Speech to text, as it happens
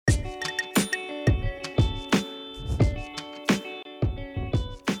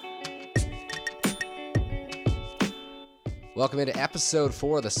Welcome into episode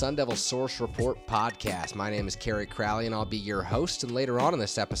 4 of the Sun Devil Source Report podcast. My name is Kerry Crowley, and I'll be your host. And later on in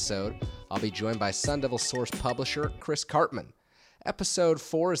this episode, I'll be joined by Sun Devil Source publisher Chris Karpman. Episode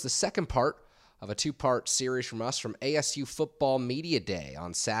 4 is the second part of a two-part series from us from ASU Football Media Day.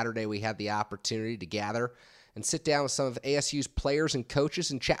 On Saturday, we had the opportunity to gather and sit down with some of ASU's players and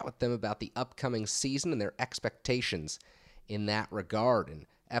coaches and chat with them about the upcoming season and their expectations in that regard. In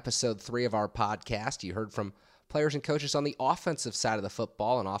episode 3 of our podcast, you heard from players and coaches on the offensive side of the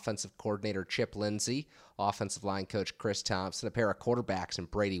football, and offensive coordinator Chip Lindsey, offensive line coach Chris Thompson, a pair of quarterbacks in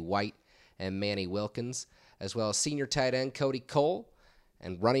Brady White and Manny Wilkins, as well as senior tight end Cody Cole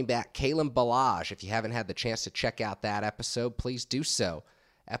and running back Kalen Ballage. If you haven't had the chance to check out that episode, please do so.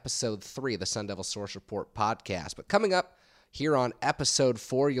 Episode 3 of the Sun Devil Source Report podcast. But coming up here on episode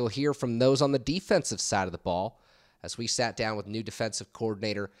 4, you'll hear from those on the defensive side of the ball as we sat down with new defensive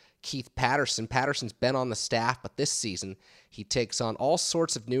coordinator Keith Patterson. Patterson's been on the staff, but this season he takes on all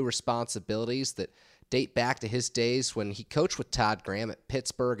sorts of new responsibilities that date back to his days when he coached with Todd Graham at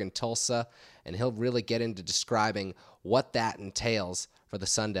Pittsburgh and Tulsa, and he'll really get into describing what that entails for the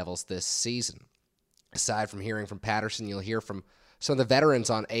Sun Devils this season. Aside from hearing from Patterson, you'll hear from some of the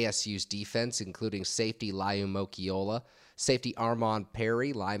veterans on ASU's defense, including safety Liu Mokiola, safety Armand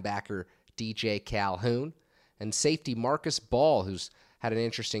Perry, linebacker DJ Calhoun, and safety Marcus Ball, who's had an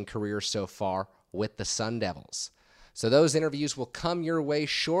interesting career so far with the Sun Devils. So those interviews will come your way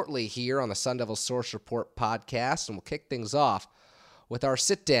shortly here on the Sun Devil Source Report podcast, and we'll kick things off with our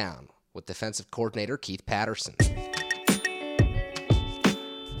sit-down with defensive coordinator Keith Patterson.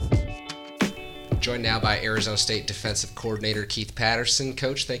 Joined now by Arizona State defensive coordinator Keith Patterson.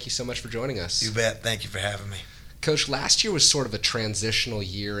 Coach, thank you so much for joining us. You bet. Thank you for having me. Coach, last year was sort of a transitional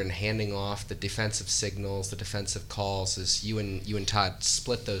year in handing off the defensive signals, the defensive calls, as you and Todd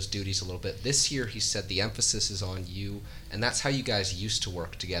split those duties a little bit. This year, he said the emphasis is on you, and that's how you guys used to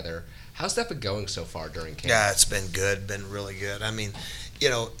work together. How's that been going so far during camp? Yeah, it's been good, been really good. I mean,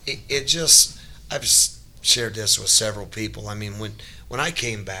 I've shared this with several people. I mean, when I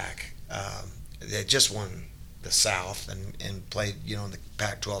came back, they just won the South and played, in the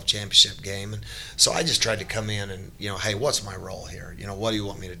Pac-12 championship game. And so I just tried to come in and, hey, what's my role here? What do you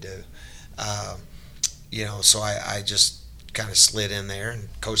want me to do? So I just kind of slid in there and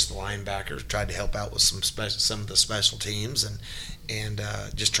coached the linebackers, tried to help out with some of the special teams and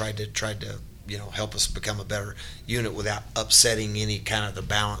just tried to help us become a better unit without upsetting any kind of the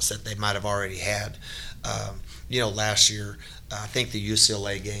balance that they might have already had. Last year, I think the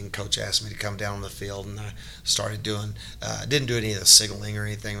UCLA game, Coach asked me to come down on the field, and I started doing. Didn't do any of the signaling or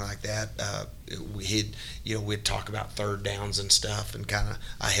anything like that. We'd talk about third downs and stuff, and kind of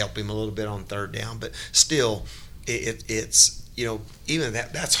I help him a little bit on third down, but still, it's even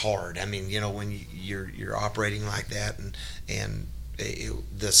that's hard. I mean, when you're operating like that, and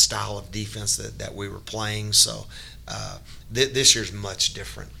the style of defense that we were playing, so. This year's much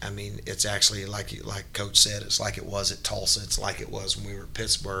different. I mean, it's actually like Coach said. It's like it was at Tulsa. It's like it was when we were at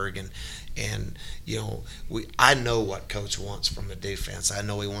Pittsburgh. And I know what Coach wants from the defense. I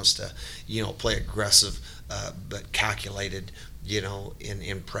know he wants to play aggressive but calculated.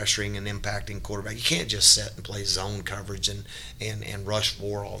 In pressuring and impacting quarterback. You can't just sit and play zone coverage and rush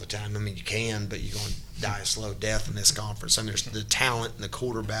 4 all the time. I mean, you can, but you're going to die a slow death in this conference. I mean, the talent and the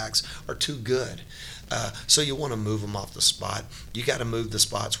quarterbacks are too good. So you want to move them off the spot. You got to move the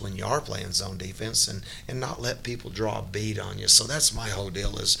spots when you are playing zone defense and not let people draw a bead on you. So that's my whole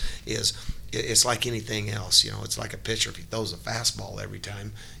deal is it's like anything else. It's like a pitcher. If he throws a fastball every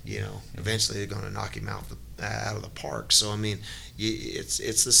time, eventually they're going to knock him out of the park. So I mean,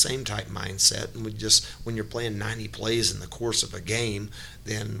 it's the same type mindset. And when you're playing 90 plays in the course of a game,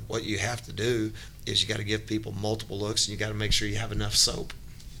 then what you have to do is you got to give people multiple looks, and you got to make sure you have enough soap.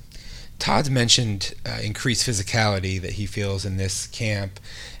 Todd mentioned increased physicality that he feels in this camp,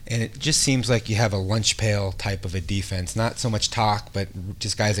 and it just seems like you have a lunch pail type of a defense. Not so much talk, but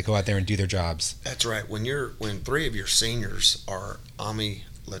just guys that go out there and do their jobs. That's right. When 3 of your seniors are Ami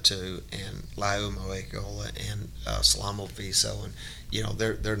Latu and Liu Moekola and Salamo Fiso, and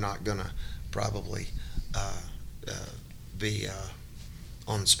they're not gonna probably be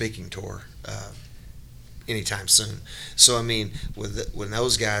on speaking tour anytime soon. So I mean, when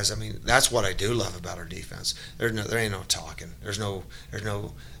those guys, I mean, that's what I do love about our defense. There ain't no talking. There's no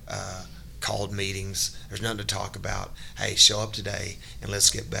called meetings. There's nothing to talk about. Hey, show up today and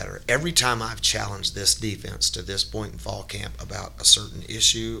let's get better. Every time I've challenged this defense to this point in fall camp about a certain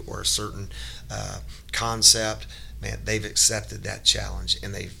issue or a certain concept, man, they've accepted that challenge,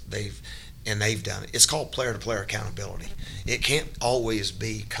 and they've and they've done it. It's called player-to-player accountability. It can't always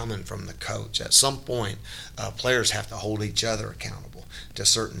be coming from the coach. At some point, players have to hold each other accountable to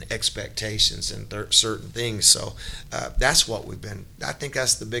certain expectations and certain things. So that's what we've been. I think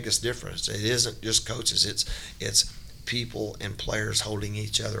that's the biggest difference. It isn't just coaches. It's people and players holding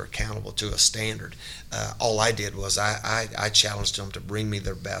each other accountable to a standard. All I did was I challenged them to bring me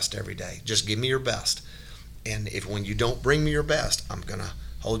their best every day. Just give me your best. And if when you don't bring me your best, I'm going to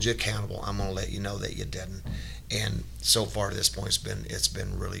hold you accountable. I'm going to let you know that you didn't. And so far to this point, it's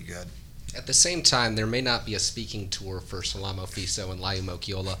been really good. At the same time, there may not be a speaking tour for Salamo Fiso and Laiu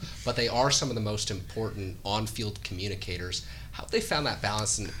Mokiola, but they are some of the most important on-field communicators. How have they found that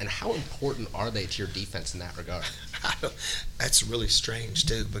balance, and how important are they to your defense in that regard? That's really strange,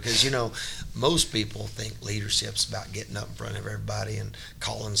 too, because, most people think leadership's about getting up in front of everybody and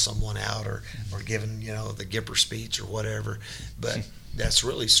calling someone out or giving, the Gipper speech or whatever. But that's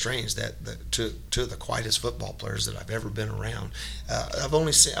really strange that two of the quietest football players that I've ever been around. I've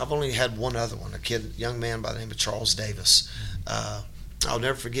only had one other one, young man by the name of Charles Davis. I'll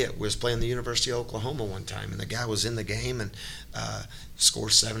never forget. We was playing the University of Oklahoma one time, and the guy was in the game and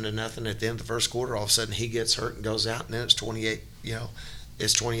scored 7-0 at the end of the first quarter. All of a sudden, he gets hurt and goes out, and then it's 28.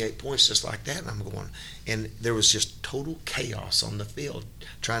 It's 28 points just like that. And I'm going, and there was just total chaos on the field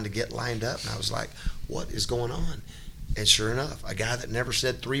trying to get lined up, and I was like, "What is going on?" And sure enough, a guy that never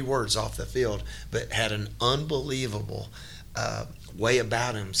said 3 words off the field, but had an unbelievable way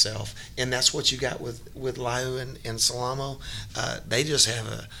about himself, and that's what you got with Laiu and Salamo. They just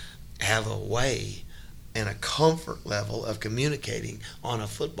have a way and a comfort level of communicating on a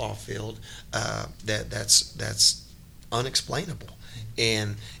football field that's unexplainable,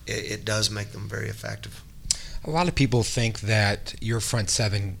 and it does make them very effective. A lot of people think that your front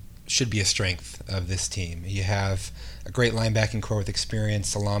seven should be a strength of this team. You have a great linebacking core with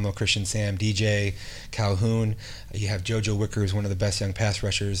experience: Salamo, Christian Sam, DJ, Calhoun. You have JoJo Wicker, who's one of the best young pass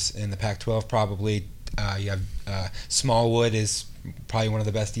rushers in the Pac-12 probably. You have Smallwood is probably one of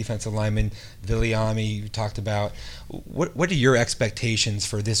the best defensive linemen. Viliami, you talked about. What are your expectations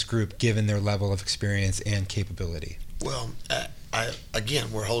for this group given their level of experience and capability? Well,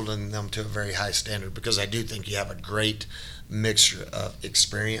 we're holding them to a very high standard because I do think you have a great mixture of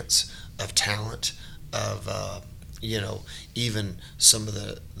experience, of talent, of even some of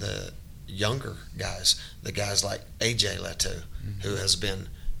the younger guys, the guys like AJ Leto, who has been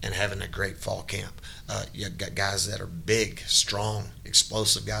and having a great fall camp. You've got guys that are big, strong,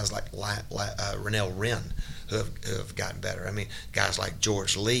 explosive guys like Renell Wren, who have gotten better. I mean, guys like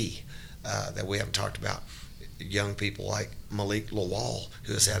George Lee that we haven't talked about. Young people like Malik Lawal,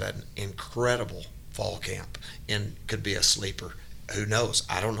 who has had an incredible fall camp and could be a sleeper. Who knows?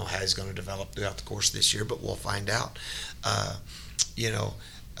 I don't know how he's going to develop throughout the course of this year, but we'll find out.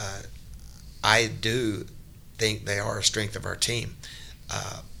 I do think they are a strength of our team.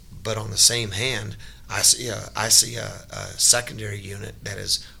 But on the same hand, I see a secondary unit that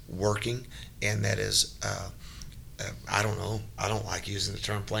is working and that is, I don't know. I don't like using the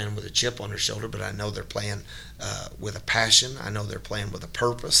term playing with a chip on their shoulder, but I know they're playing with a passion. I know they're playing with a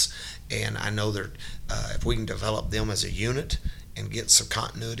purpose, and I know if we can develop them as a unit and get some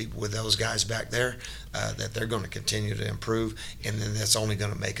continuity with those guys back there, that they're going to continue to improve, and then that's only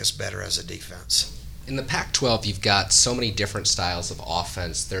going to make us better as a defense. In the Pac-12, you've got so many different styles of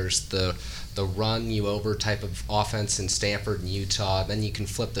offense. There's the run you over type of offense in Stanford and Utah. Then you can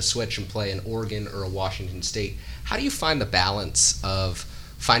flip the switch and play in Oregon or a Washington State. How do you find the balance of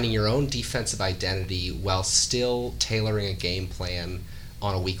finding your own defensive identity while still tailoring a game plan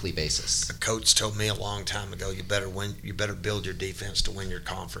on a weekly basis? A coach told me a long time ago, you better build your defense to win your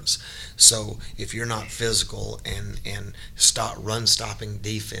conference. So if you're not physical and run stopping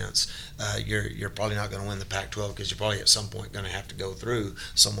defense, you're probably not going to win the Pac-12 because you're probably at some point going to have to go through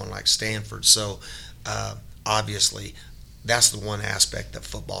someone like Stanford. So obviously that's the one aspect that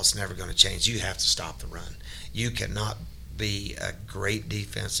football is never going to change. You have to stop the run. You cannot be a great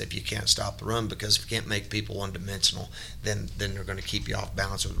defense if you can't stop the run, because if you can't make people one-dimensional, then they're going to keep you off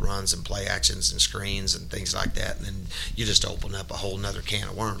balance with runs and play actions and screens and things like that, and then you just open up a whole nother can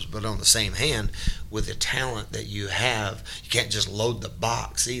of worms. But on the same hand, with the talent that you have, you can't just load the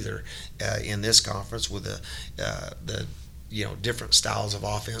box either in this conference with the different styles of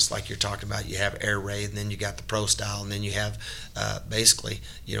offense like you're talking about. You have air raid, and then you got the pro style, and then you have basically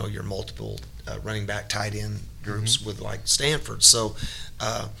your multiple running back tight end groups with like Stanford. So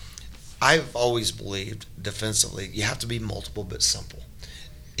I've always believed defensively you have to be multiple but simple.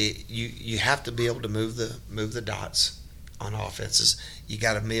 You have to be able to move the dots on offenses. You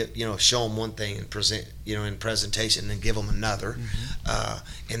got to show them one thing and present in presentation, and then give them another,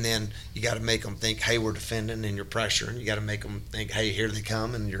 and then you got to make them think, hey, we're defending and you're pressuring. You got to make them think, hey, here they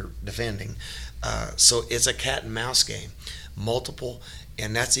come and you're defending. So it's a cat and mouse game, multiple,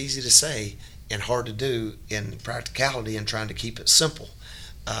 and that's easy to say and hard to do in practicality and trying to keep it simple.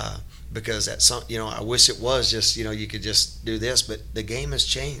 Because at some, I wish it was just, you could just do this, but the game has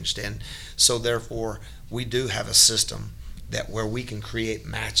changed, and so therefore we do have a system that where we can create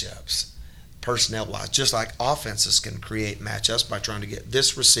matchups, personnel-wise, just like offenses can create matchups by trying to get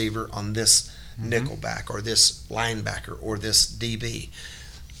this receiver on this nickelback or this linebacker or this DB.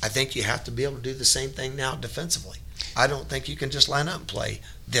 I think you have to be able to do the same thing now defensively. I don't think you can just line up and play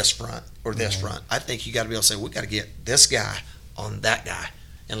this front or this front. I think you got to be able to say, we got to get this guy on that guy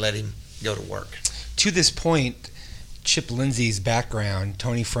and let him go to work. To this point, Chip Lindsey's background,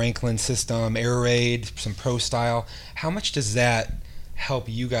 Tony Franklin's system, air raid, some pro style, how much does that help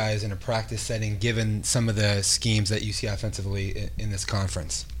you guys in a practice setting given some of the schemes that you see offensively in this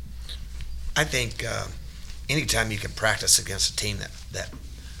conference? I think anytime you can practice against a team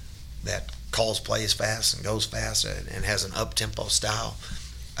that calls plays fast and goes fast and has an up-tempo style,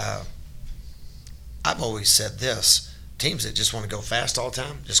 I've always said this, teams that just want to go fast all the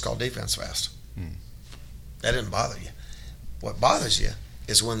time, just call defense fast. That didn't bother you. What bothers you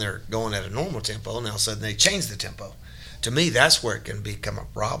is when they're going at a normal tempo and all of a sudden they change the tempo. To me, that's where it can become a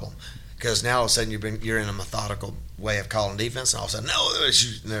problem, because now all of a sudden you're in a methodical way of calling defense, and all of a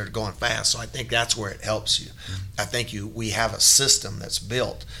sudden, no, they're going fast. So I think that's where it helps you. I think we have a system that's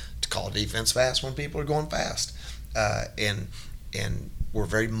built to call defense fast when people are going fast, and we're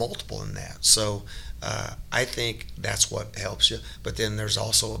very multiple in that. So I think that's what helps you. But then there's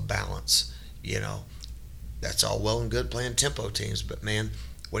also a balance. That's all well and good playing tempo teams, but man,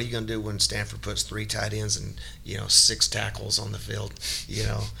 what are you going to do when Stanford puts 3 tight ends and 6 tackles on the field,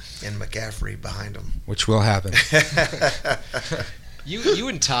 and McCaffrey behind them? Which will happen. You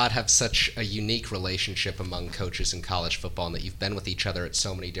and Todd have such a unique relationship among coaches in college football, and that you've been with each other at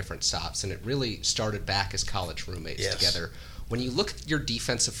so many different stops, and it really started back as college roommates together. When you look at your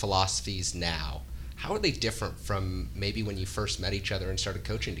defensive philosophies now, how are they different from maybe when you first met each other and started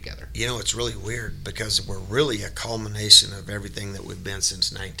coaching together? It's really weird because we're really a culmination of everything that we've been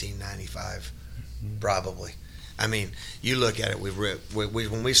since 1995, probably. I mean, you look at it,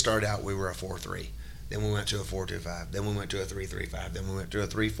 when we started out, we were a 4-3. Then we went to a 4-2-5. Then we went to a 3-3-5. Then we went to a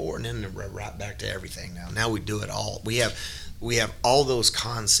 3-4, and then we're right back to everything now. Now we do it all. We have all those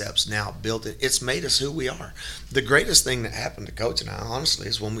concepts now built in. It's made us who we are. The greatest thing that happened to Coach and I, honestly,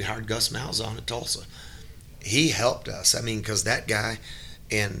 is when we hired Gus Malzahn at Tulsa. He helped us. I mean, because that guy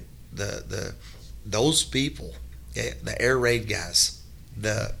and those people, the air raid guys,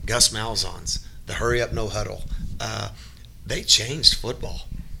 the Gus Malzahns, the hurry up no huddle, they changed football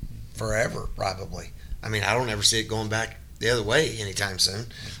forever, probably. I mean, I don't ever see it going back the other way anytime soon.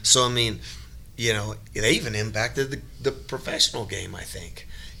 So, I mean, they even impacted the professional game, I think.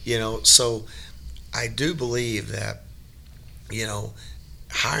 So I do believe that,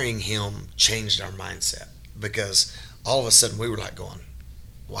 hiring him changed our mindset, because all of a sudden we were like going,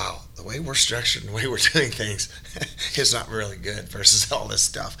 wow, the way we're structured and the way we're doing things is not really good versus all this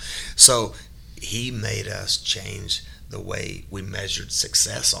stuff. So he made us change the way we measured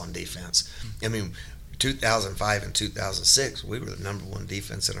success on defense. I mean, 2005 and 2006, we were the number 1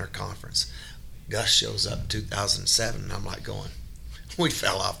 defense in our conference. Gus shows up in 2007, and I'm like going, we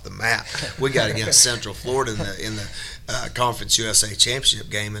fell off the map. We got against Central Florida in the Conference USA Championship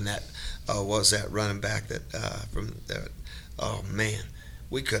game, and that was that running back that oh man,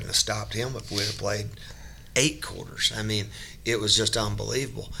 we couldn't have stopped him if we'd have played 8 quarters. I mean, it was just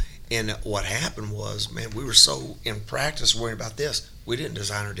unbelievable. And what happened was, man, we were so in practice worrying about this, we didn't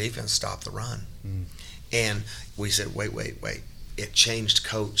design our defense to stop the run. And we said, wait. It changed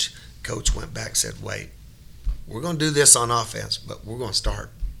coach. Coach went back and said, wait, we're going to do this on offense, but we're going to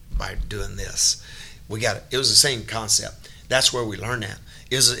start by doing this. We got it. It was the same concept. That's where we learned that.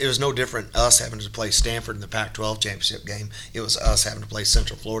 It was no different us having to play Stanford in the Pac-12 championship game. It was us having to play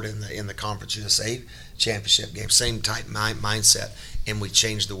Central Florida in the Conference USA championship game. Same type mindset, and we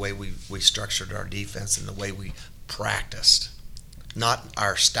changed the way we structured our defense and the way we practiced. Not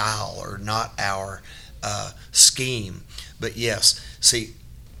our style or not our scheme, but yes, see,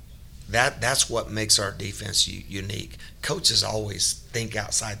 that's what makes our defense unique. Coaches always think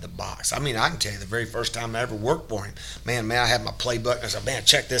outside the box. I mean, I can tell you the very first time I ever worked for him, man, I had my playbook, and I said, man,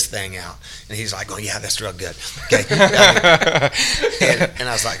 check this thing out. And he's like, oh, yeah, that's real good. Okay. and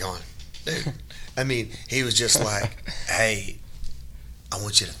I was like going, dude, I mean, he was just like, hey, I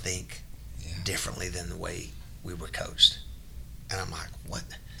want you to think differently than the way we were coached. And I'm like, what?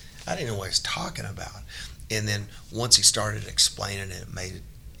 I didn't know what he was talking about. And then once he started explaining it,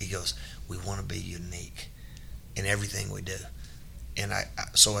 he goes, we want to be unique in everything we do. And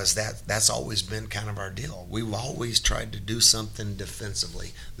so as that's always been kind of our deal. We've always tried to do something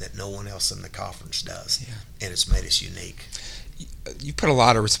defensively that no one else in the conference does, and it's made us unique. You put a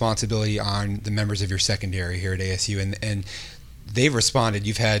lot of responsibility on the members of your secondary here at ASU, and they've responded.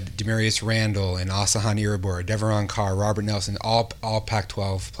 You've had Demarius Randall and Asahan Iribor, Deveron Carr, Robert Nelson, all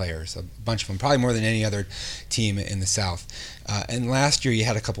Pac-12 players, a bunch of them, probably more than any other team in the South. And last year you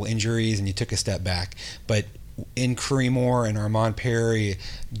had a couple injuries and you took a step back, but in Kareem Orr and Armand Perry,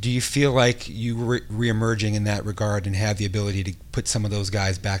 do you feel like you re-emerging in that regard and have the ability to put some of those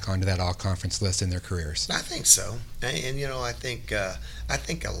guys back onto that all-conference list in their careers? I think so, and I think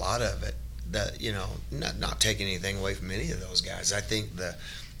a lot of it, not taking anything away from any of those guys. I think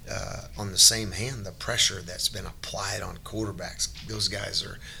on the same hand, the pressure that's been applied on quarterbacks, those guys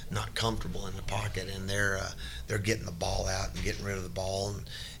are not comfortable in the pocket, and they're getting the ball out and getting rid of the ball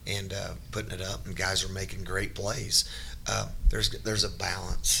and putting it up, and guys are making great plays. There's a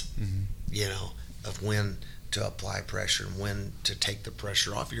balance, of when to apply pressure and when to take the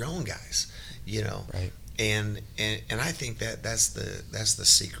pressure off your own guys, Right. And I think that's the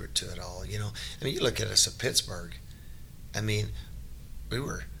secret to it all. I mean, you look at us at Pittsburgh. I mean, we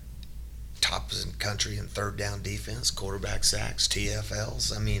were top in the country in third down defense, quarterback sacks,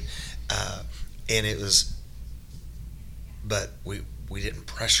 TFLs. I mean, and it was, but we didn't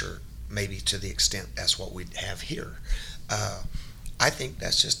pressure maybe to the extent that's what we have here. I think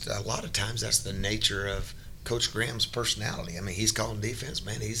that's just a lot of times that's the nature of Coach Graham's personality. I mean, he's calling defense,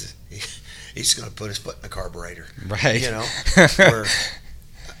 man. He's going to put his foot in the carburetor, right? Where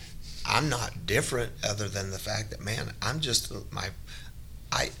I'm not different, other than the fact that, man, I'm just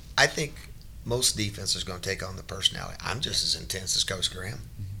I think most defenses are going to take on the personality. I'm just as intense as Coach Graham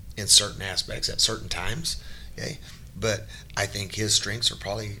in certain aspects at certain times. Okay, but I think his strengths are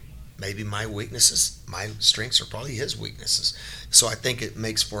probably maybe my weaknesses. My strengths are probably his weaknesses. So I think it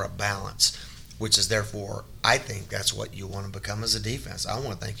makes for a balance, which is therefore, I think that's what you want to become as a defense. I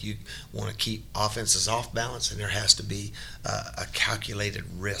want to think you want to keep offenses off balance, and there has to be a calculated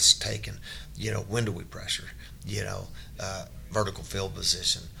risk taken. When do we pressure? Vertical field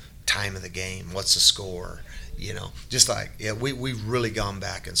position, time of the game, what's the score? Just like, we've really gone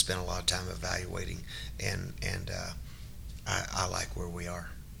back and spent a lot of time evaluating, and I like where we are.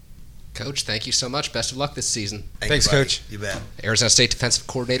 Coach, thank you so much. Best of luck this season. Thanks, Coach. You bet. Arizona State Defensive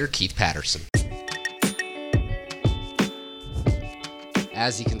Coordinator Keith Patterson.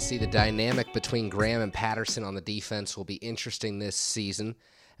 As you can see, the dynamic between Graham and Patterson on the defense will be interesting this season.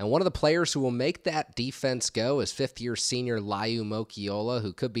 And one of the players who will make that defense go is fifth-year senior Laiu Mokiola,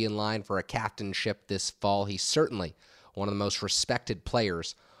 who could be in line for a captainship this fall. He's certainly one of the most respected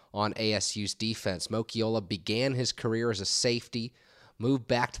players on ASU's defense. Mokiola began his career as a safety, moved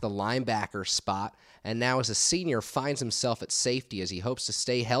back to the linebacker spot, and now as a senior finds himself at safety as he hopes to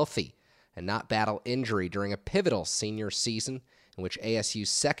stay healthy and not battle injury during a pivotal senior season in which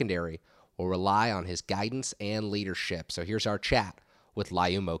ASU's secondary will rely on his guidance and leadership. So here's our chat with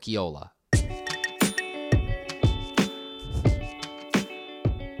Laiu Mokiola.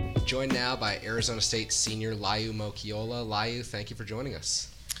 Joined now by Arizona State senior Laiu Mokiola. Laiu, thank you for joining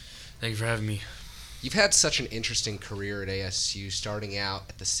us. Thank you for having me. You've had such an interesting career at ASU, starting out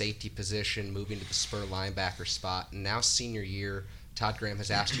at the safety position, moving to the spur linebacker spot, and now senior year, Todd Graham has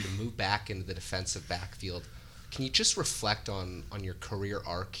asked you to move back into the defensive backfield. Can you just reflect on your career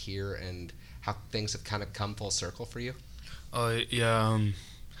arc here and how things have kind of come full circle for you? Oh, yeah.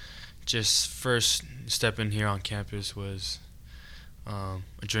 Just first stepping here on campus was a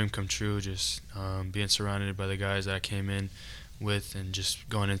dream come true, just being surrounded by the guys that I came in with and just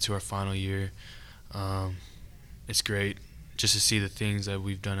going into our final year. It's great just to see the things that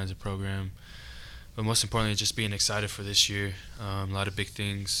we've done as a program. But most importantly, just being excited for this year. A lot of big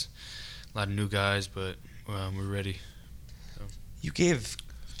things, a lot of new guys, but we're ready. So. You gave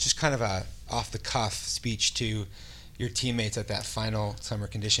just kind of a off-the-cuff speech to your teammates at that final summer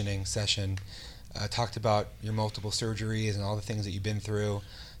conditioning session. Talked about your multiple surgeries and all the things that you've been through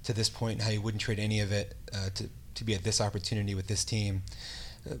to this point and how you wouldn't trade any of it to be at this opportunity with this team.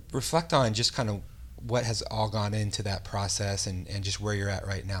 Reflect on just kind of what has all gone into that process and just where you're at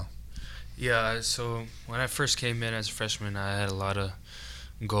right now. Yeah, so when I first came in as a freshman, I had a lot of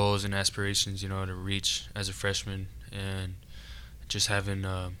goals and aspirations, to reach as a freshman, and just having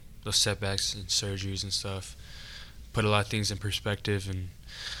those setbacks and surgeries and stuff put a lot of things in perspective, and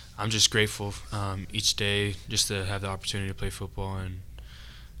I'm just grateful each day just to have the opportunity to play football and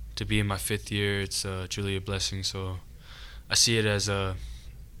to be in my fifth year. It's truly a blessing, so I see it as an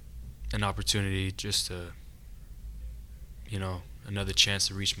opportunity, just to, another chance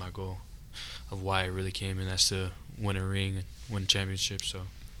to reach my goal of why I really came, and that's to win a ring and win a championship. So,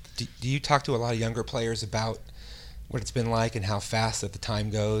 do you talk to a lot of younger players about what it's been like and how fast that the time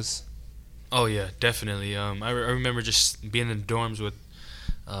goes? oh yeah, definitely. I remember just being in the dorms with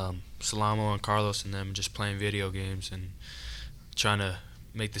Salamo and Carlos and them, just playing video games and trying to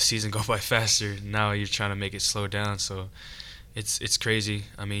make the season go by faster. Now you're trying to make it slow down, so it's crazy.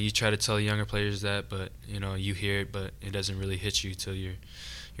 I mean, you try to tell younger players that, but you hear it, but it doesn't really hit you till you're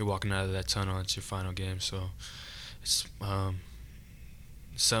walking out of that tunnel. It's your final game, so it's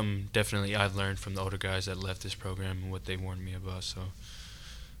some definitely I've learned from the older guys that left this program and what they warned me about. So,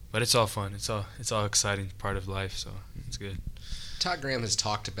 but it's all fun. It's all exciting part of life. So it's good. Todd Graham has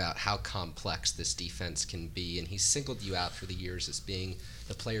talked about how complex this defense can be, and he's singled you out for the years as being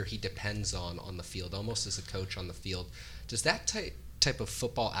the player he depends on the field, almost as a coach on the field. Does that type of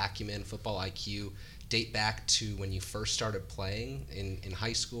football acumen, football IQ, date back to when you first started playing in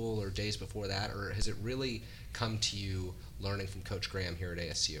high school or days before that, or has it really come to you learning from Coach Graham here at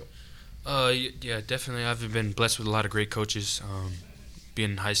ASU? Yeah, definitely. I've been blessed with a lot of great coaches.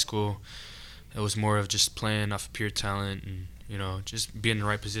 Being in high school, it was more of just playing off of pure talent and just being in the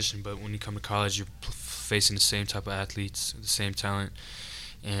right position. But when you come to college, you're facing the same type of athletes, the same talent,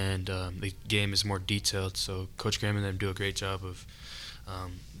 and the game is more detailed. So Coach Graham and them do a great job of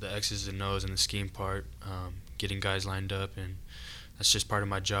the X's and O's and the scheme part, getting guys lined up, and that's just part of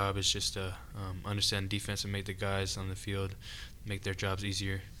my job. Is just to understand defense and make the guys on the field make their jobs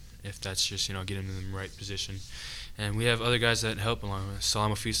easier. If that's just getting them in the right position. And we have other guys that help along.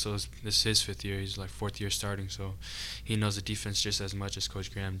 Salamo Fisto, this is his 5th year. He's like 4th year starting, so he knows the defense just as much as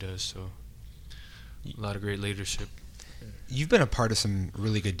Coach Graham does. So a lot of great leadership. You've been a part of some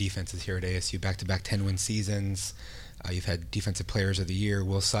really good defenses here at ASU, back-to-back 10-win seasons. You've had Defensive Players of the Year,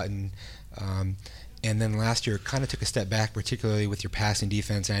 Will Sutton. And then last year kind of took a step back, particularly with your passing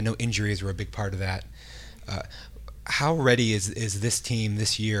defense. And I know injuries were a big part of that. How ready is this team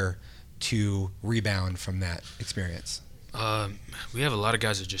this year to rebound from that experience? We have a lot of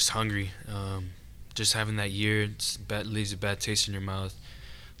guys that are just hungry. Just having that year leaves a bad taste in your mouth.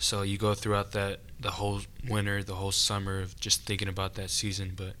 So you go throughout the whole winter, the whole summer of just thinking about that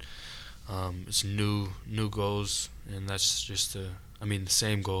season. But it's new goals, and that's just the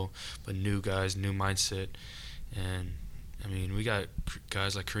same goal, but new guys, new mindset. And we got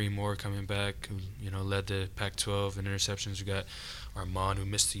guys like Kareem Moore coming back, who led the Pac-12 in interceptions. We got Armand, who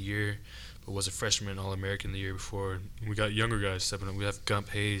missed a year, but was a freshman All-American the year before. And we got younger guys stepping up. We have Gump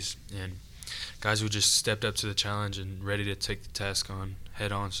Hayes and guys who just stepped up to the challenge and ready to take the task on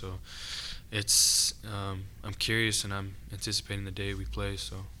head on. So it's I'm curious, and I'm anticipating the day we play.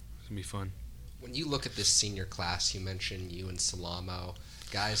 So it's gonna be fun. When you look at this senior class, you mentioned you and Salamo,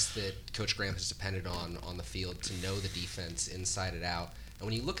 guys that Coach Graham has depended on the field to know the defense inside and out. And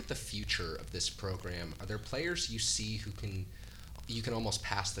when you look at the future of this program, are there players you see who you can almost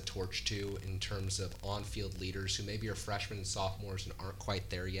pass the torch to in terms of on-field leaders who maybe are freshmen and sophomores and aren't quite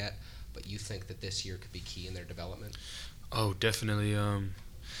there yet, but you think that this year could be key in their development? Oh, definitely.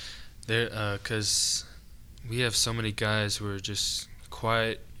 Because we have so many guys who are just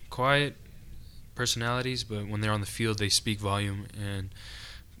quiet personalities, but when they're on the field, they speak volume. And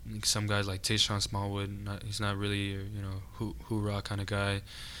some guys like Tayshawn Smallwood, he's not really hoorah kind of guy.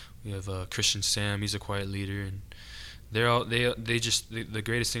 We have Christian Sam, he's a quiet leader, and the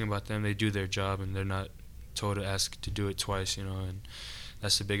greatest thing about them, they do their job and they're not told to ask to do it twice, and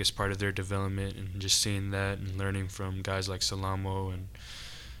that's the biggest part of their development. And just seeing that and learning from guys like Salamo and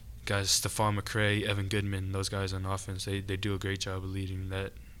guys Stephon McCray, Evan Goodman, those guys on offense, they do a great job of leading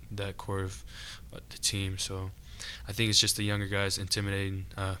that core of the team. So I think it's just the younger guys imitating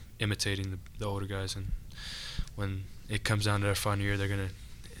the older guys, and when it comes down to their final year, they're going to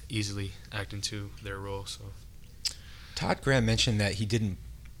easily act into their role. So Todd Graham mentioned that he didn't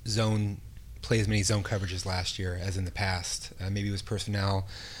play as many zone coverages last year as in the past. Maybe it was personnel,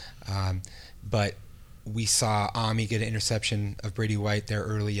 but we saw Ami get an interception of Brady White there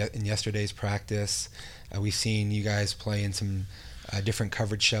early in yesterday's practice. We've seen you guys play in some different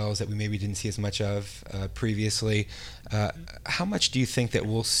coverage shells that we maybe didn't see as much of previously. How much do you think that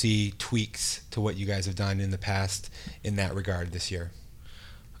we'll see tweaks to what you guys have done in the past in that regard this year?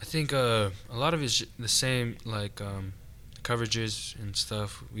 I think a lot of it's the same, like coverages and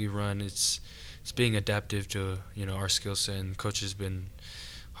stuff we run. It's being adaptive to our skill set, and coach has been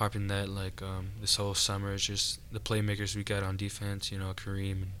harping that this whole summer. It's just the playmakers we got on defense,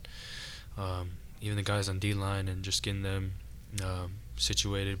 Kareem and even the guys on D-line, and just getting them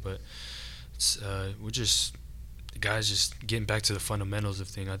situated. But we're just the guys just getting back to the fundamentals of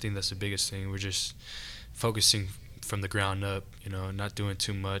things. I think that's the biggest thing. We're just focusing from the ground up, not doing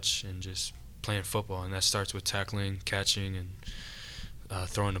too much and just playing football. And that starts with tackling, catching, and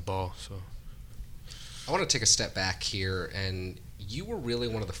throwing the ball. So I want to take a step back here, and you were really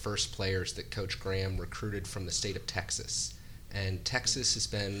one of the first players that Coach Graham recruited from the state of Texas. And Texas has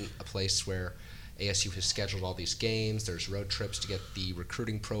been a place where ASU has scheduled all these games. There's road trips to get the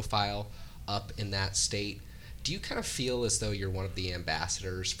recruiting profile up in that state. Do you kind of feel as though you're one of the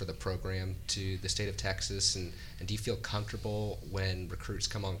ambassadors for the program to the state of Texas? And do you feel comfortable when recruits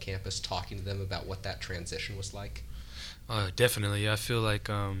come on campus talking to them about what that transition was like? Definitely. I feel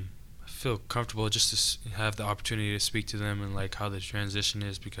like I feel comfortable just to have the opportunity to speak to them and like how the transition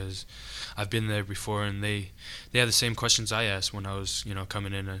is, because I've been there before, and they have the same questions I asked when I was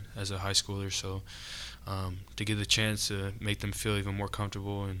coming in as a high schooler. So to get the chance to make them feel even more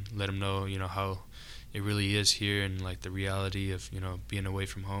comfortable and let them know how it really is here, and like the reality of being away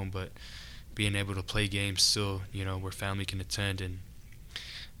from home, but being able to play games still where family can attend. And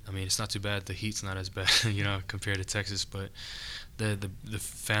I mean, it's not too bad. The heat's not as bad compared to Texas, but the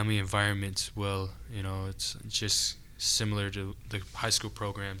family environment, it's just similar to the high school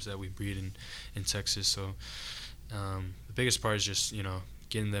programs that we breed in Texas. So the biggest part is just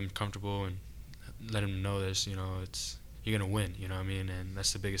getting them comfortable and letting them know that you're gonna win. And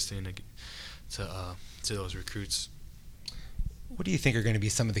that's the biggest thing to those recruits. What do you think are going to be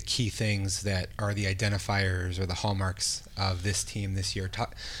some of the key things that are the identifiers or the hallmarks of this team this year?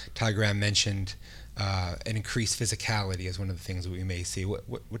 Todd Graham mentioned an increased physicality as one of the things that we may see.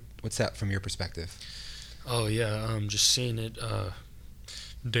 What's that from your perspective? Oh yeah, just seeing it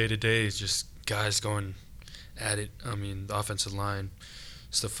day to day is just guys going at it. I mean, the offensive line,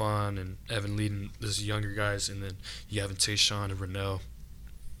 Stephon and Evan leading those younger guys, and then you have Tayshawn and Rennell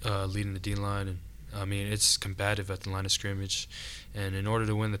leading the D-line. And I mean, it's combative at the line of scrimmage, and in order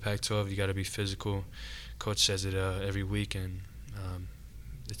to win the Pac-12, you got to be physical. Coach says it every week, and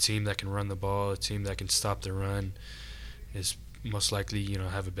the team that can run the ball, a team that can stop the run, is most likely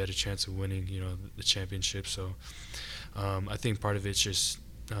have a better chance of winning the championship. So I think part of it's just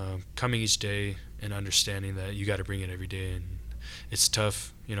coming each day and understanding that you got to bring it every day, and it's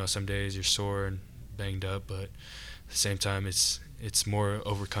tough. Some days you're sore and banged up, but at the same time, it's more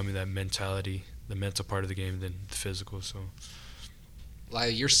overcoming that mentality, the mental part of the game, than the physical. So,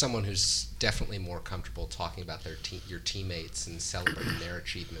 You're someone who's definitely more comfortable talking about your teammates and celebrating their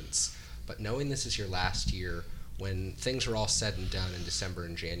achievements. But knowing this is your last year, when things are all said and done in December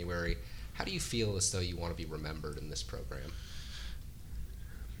and January, how do you feel as though you want to be remembered in this program?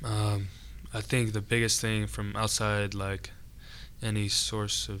 I think the biggest thing from outside, like any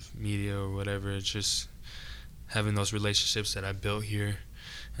source of media or whatever, it's just having those relationships that I built here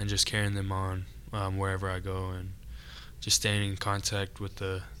and just carrying them on wherever I go, and just staying in contact with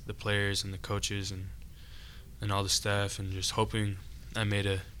the players and the coaches and all the staff, and just hoping I made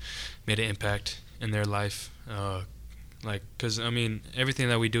an impact in their life. Because I mean, everything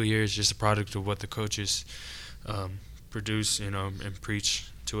that we do here is just a product of what the coaches produce, and preach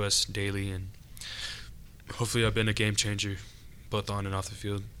to us daily. And hopefully, I've been a game changer, both on and off the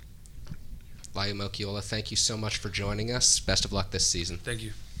field. Laiu Mokiola, thank you so much for joining us. Best of luck this season. Thank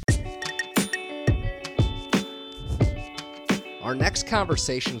you. Our next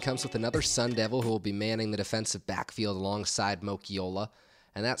conversation comes with another Sun Devil who will be manning the defensive backfield alongside Mokiola,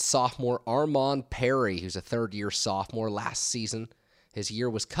 and that's sophomore Armand Perry, who's a third-year sophomore. Last season, his year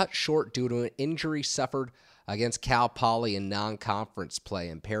was cut short due to an injury suffered against Cal Poly in non-conference play,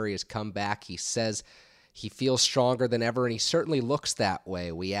 and Perry has come back. He says he feels stronger than ever, and he certainly looks that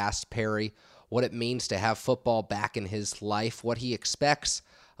way. We asked Perry what it means to have football back in his life, what he expects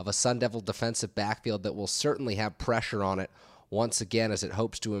of a Sun Devil defensive backfield that will certainly have pressure on it once again as it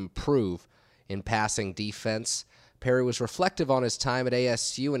hopes to improve in passing defense. Perry was reflective on his time at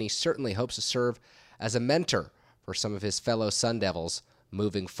ASU, and he certainly hopes to serve as a mentor for some of his fellow Sun Devils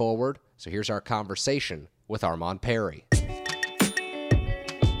moving forward. So here's our conversation with Armand Perry.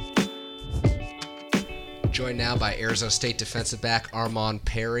 Joined now by Arizona State defensive back Armand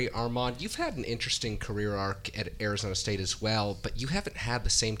Perry. Armand, you've had an interesting career arc at Arizona State as well, but you haven't had the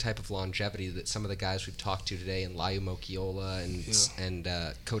same type of longevity that some of the guys we've talked to today, and Laiu Mokiola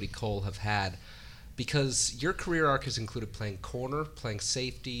and Cody Cole, have had, because your career arc has included playing corner, playing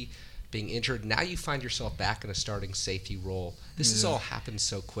safety, being injured. Now you find yourself back in a starting safety role. This has all happened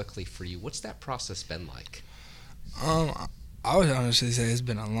so quickly for you. What's that process been like? I would honestly say it's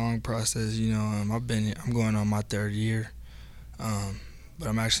been a long process. I'm going on my third year, but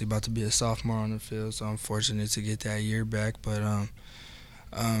I'm actually about to be a sophomore on the field, so I'm fortunate to get that year back. But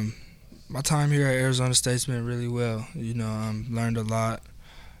My time here at Arizona State's been really well. Learned a lot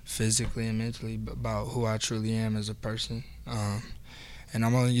physically and mentally about who I truly am as a person. And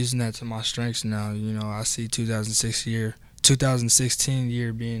I'm only using that to my strengths now. I see 2016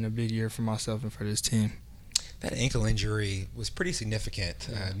 year being a big year for myself and for this team. That ankle injury was pretty significant,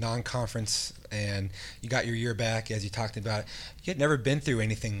 non-conference, and you got your year back, as you talked about. You had never been through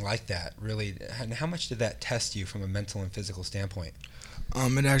anything like that, really. And how much did that test you from a mental and physical standpoint?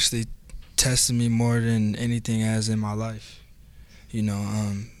 It actually tested me more than anything has in my life.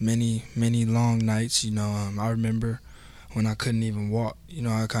 Many long nights. I remember when I couldn't even walk.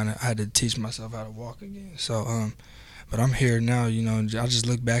 I had to teach myself how to walk again. So, but I'm here now. I just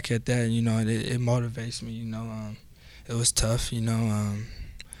look back at that, and it motivates me. It was tough.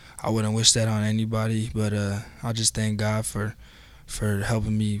 I wouldn't wish that on anybody, but I just thank God for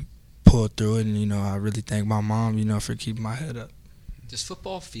helping me pull through it, and I really thank my mom, for keeping my head up. Does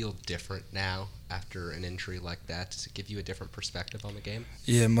football feel different now after an injury like that? Does it give you a different perspective on the game?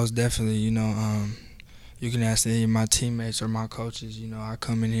 Yeah, most definitely. You can ask any of my teammates or my coaches. I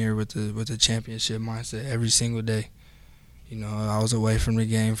come in here with the championship mindset every single day. I was away from the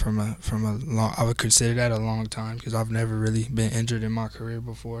game from a long. I would consider that a long time because I've never really been injured in my career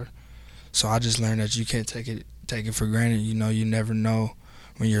before. So I just learned that you can't take it for granted. You never know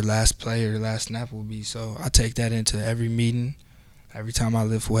when your last play or your last snap will be. So I take that into every meeting. Every time I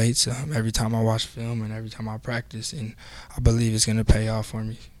lift weights, every time I watch film, and every time I practice, and I believe it's going to pay off for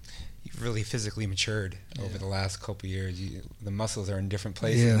me. You've really physically matured over the last couple of years. The muscles are in different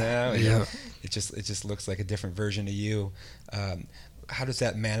places now. Yeah. It just looks like a different version of you. How does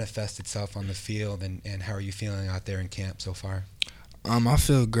that manifest itself on the field, and how are you feeling out there in camp so far? I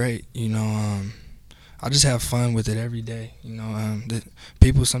feel great. I just have fun with it every day.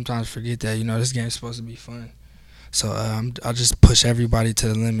 People sometimes forget that. This game's supposed to be fun. So I just push everybody to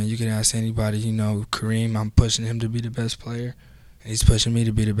the limit. You can ask anybody, Kareem, I'm pushing him to be the best player, and he's pushing me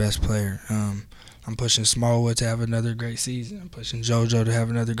to be the best player. I'm pushing Smallwood to have another great season. I'm pushing JoJo to have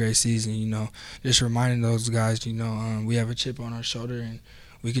another great season, just reminding those guys, we have a chip on our shoulder and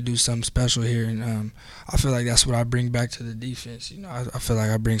we could do something special here. And I feel like that's what I bring back to the defense. I feel like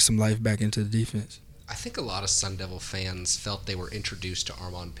I bring some life back into the defense. I think a lot of Sun Devil fans felt they were introduced to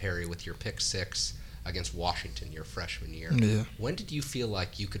Armand Perry with your pick six against Washington your freshman year. Yeah. When did you feel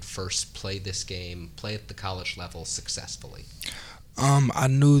like you could first play this game, play at the college level successfully? I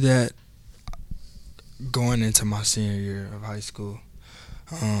knew that going into my senior year of high school.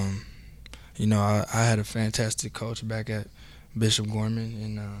 I had a fantastic coach back at Bishop Gorman,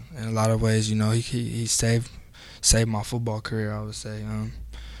 and in a lot of ways, he saved my football career, I would say.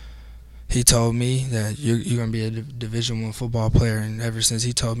 He told me that you're going to be a Division I football player, and ever since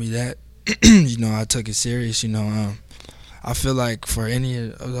he told me that, I took it serious. I feel like for any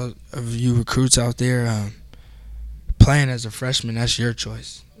of you recruits out there, playing as a freshman, that's your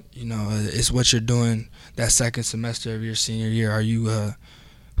choice. It's what you're doing that second semester of your senior year. Are you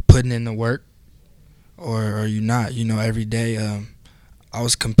putting in the work, or are you not? Every day I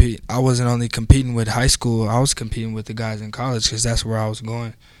was competing. I wasn't only competing with high school. I was competing with the guys in college because that's where I was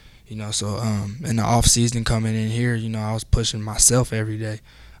going. So in the off season coming in here, I was pushing myself every day.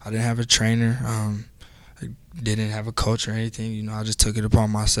 I didn't have a trainer. I didn't have a coach or anything. I just took it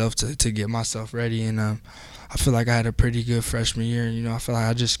upon myself to get myself ready. And I feel like I had a pretty good freshman year. And, I feel like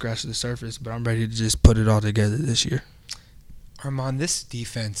I just scratched the surface, but I'm ready to just put it all together this year. Armand, this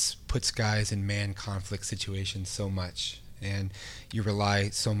defense puts guys in man conflict situations so much, and you rely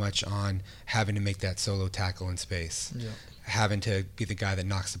so much on having to make that solo tackle in space. Yeah. Having to be the guy that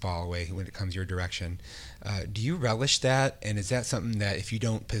knocks the ball away when it comes your direction. Do you relish that? And is that something that if you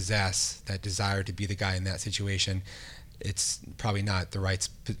don't possess that desire to be the guy in that situation, it's probably not the right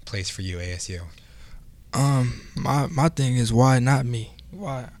place for you, ASU? My thing is, why not me?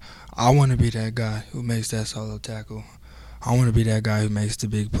 Why? I want to be that guy who makes that solo tackle. I want to be that guy who makes the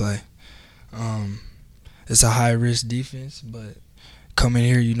big play. It's a high-risk defense, but coming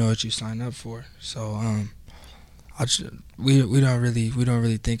here, you know what you sign up for. So we don't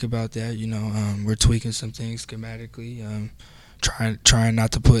really think about that. We're tweaking some things schematically, trying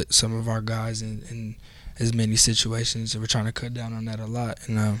not to put some of our guys in as many situations. We're trying to cut down on that a lot,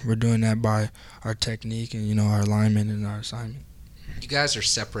 and we're doing that by our technique and our alignment and our assignment. You guys are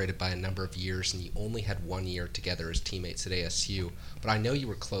separated by a number of years, and you only had 1 year together as teammates at ASU. But I know you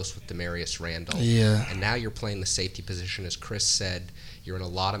were close with Demarius Randall. Yeah. And now you're playing the safety position. As Chris said, you're in a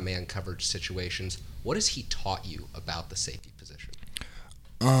lot of man coverage situations. What has he taught you about the safety position?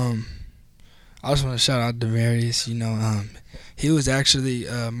 I just want to shout out Demarius. He was actually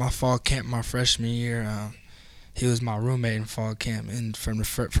my fall camp my freshman year. he was my roommate in fall camp. And from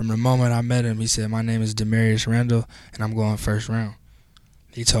the moment I met him, he said, "My name is Demarius Randall, and I'm going first round."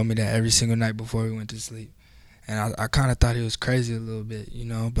 He told me that every single night before we went to sleep. And I kind of thought he was crazy a little bit,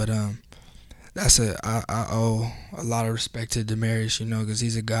 but I owe a lot of respect to Demarius, because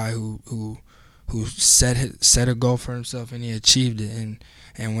he's a guy who set a goal for himself and he achieved it.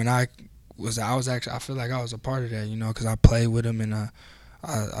 And when I feel like I was a part of that, because I played with him and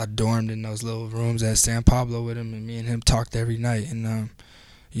I dormed in those little rooms at San Pablo with him, and me and him talked every night. And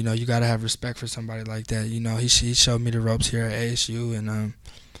you got to have respect for somebody like that. He showed me the ropes here at ASU, and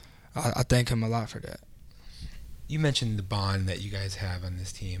I thank him a lot for that. You mentioned the bond that you guys have on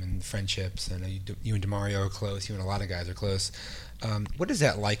this team and friendships. I know you and DeMario are close. You and a lot of guys are close. What is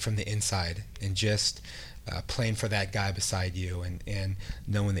that like from the inside, and just playing for that guy beside you, and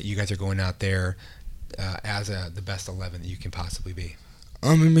knowing that you guys are going out there as the best 11 that you can possibly be?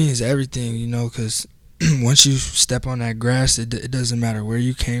 It means everything, because once you step on that grass, it doesn't matter where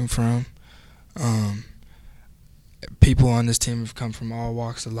you came from. People on this team have come from all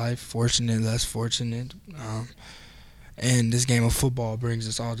walks of life, fortunate, less fortunate. And this game of football brings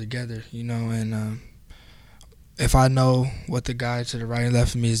us all together, and if I know what the guy to the right and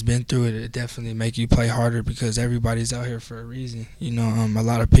left of me has been through, it definitely make you play harder, because everybody's out here for a reason. A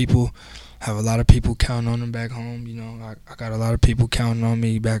lot of people have a lot of people counting on them back home. I got a lot of people counting on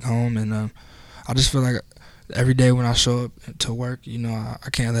me back home, and I just feel like every day when I show up to work, I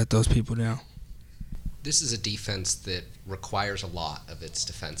can't let those people down. This is a defense that requires a lot of its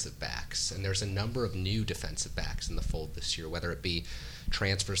defensive backs, and there's a number of new defensive backs in the fold this year, whether it be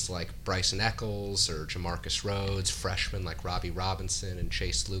transfers like Bryson Eccles or Jamarcus Rhodes, freshmen like Robbie Robinson and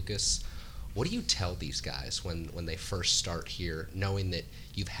Chase Lucas. What do you tell these guys when they first start here, knowing that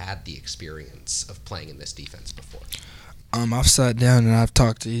you've had the experience of playing in this defense before? I've sat down and I've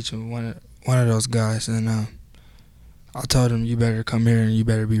talked to each one of those guys, and I told them, you better come here and you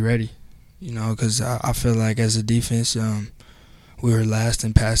better be ready. Because I feel like as a defense, we were last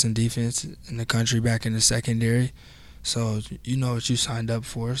in passing defense in the country back in the secondary. So you know what you signed up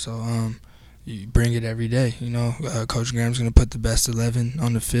for. So you bring it every day. Coach Graham's going to put the best 11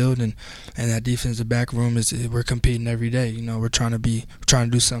 on the field, and that defensive back room we're competing every day. We're trying to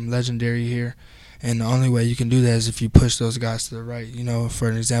do something legendary here, and the only way you can do that is if you push those guys to the right. For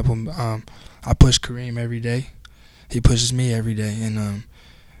an example, I push Kareem every day. He pushes me every day, and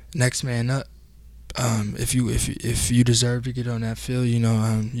next man up. If you deserve to get on that field, you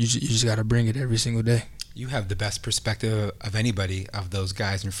just got to bring it every single day. You have the best perspective of anybody of those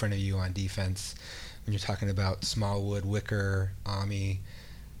guys in front of you on defense. When you're talking about Smallwood, Wicker, Ami,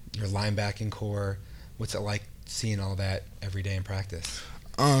 your linebacking core, what's it like seeing all that every day in practice?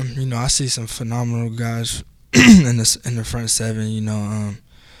 I see some phenomenal guys in the front seven.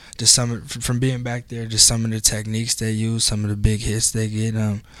 Just from being back there, just some of the techniques they use, some of the big hits they get.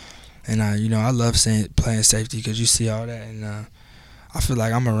 And I love playing safety, because you see all that, and I feel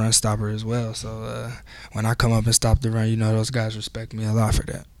like I'm a run stopper as well. So when I come up and stop the run, those guys respect me a lot for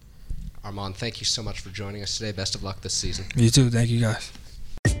that. Armand, thank you so much for joining us today. Best of luck this season. You too. Thank you, guys.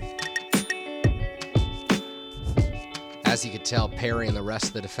 As you could tell, Perry and the rest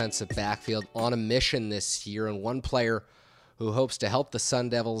of the defensive backfield on a mission this year, and one player who hopes to help the Sun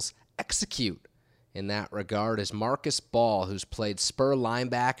Devils execute in that regard is Marcus Ball, who's played spur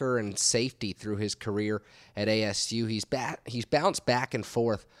linebacker and safety through his career at ASU. He's bounced back and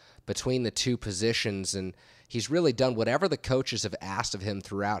forth between the two positions, and he's really done whatever the coaches have asked of him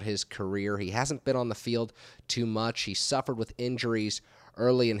throughout his career. He hasn't been on the field too much. He suffered with injuries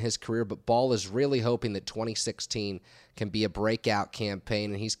early in his career, but Ball is really hoping that 2016 can be a breakout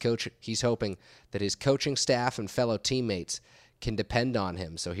campaign, and he's hoping that his coaching staff and fellow teammates can depend on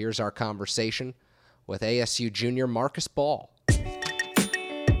him. So here's our conversation with ASU junior Marcus Ball.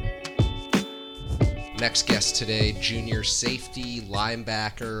 Next guest today, junior safety,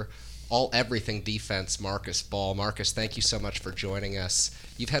 linebacker, everything defense, Marcus Ball. Marcus, thank you so much for joining us.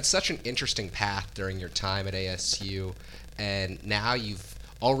 You've had such an interesting path during your time at ASU, and now you've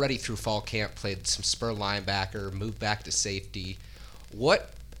already through fall camp played some spur linebacker, moved back to safety.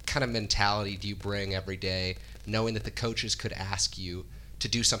 What kind of mentality do you bring every day, knowing that the coaches could ask you to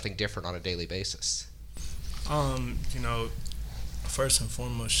do something different on a daily basis? First and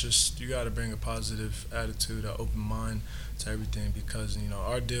foremost, just you got to bring a positive attitude, an open mind to everything, because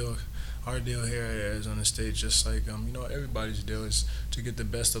our deal here at Arizona State, just like everybody's deal, is to get the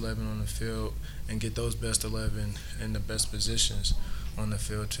best 11 on the field and get those best 11 in the best positions on the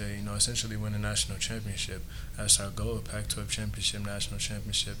field to essentially win a national championship. That's our goal, Pac-12 championship, national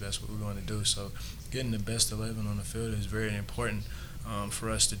championship. That's what we're going to do. So getting the best 11 on the field is very important. for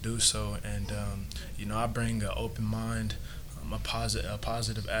us to do so. And I bring an open mind, a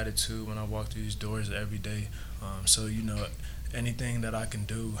positive attitude when I walk through these doors every day. So anything that I can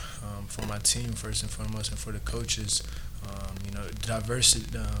do for my team first and foremost, and for the coaches.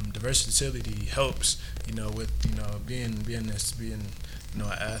 Versatility helps. With being an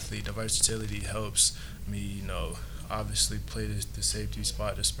athlete, the versatility helps me. Obviously play the safety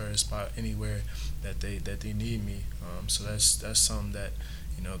spot, the spare spot, anywhere that they need me. So that's something that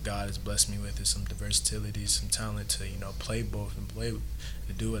God has blessed me with, is some versatility, some talent to play both and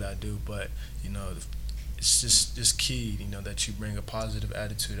to do what I do. But it's just key that you bring a positive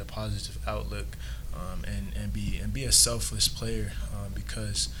attitude, a positive outlook, and be a selfless player,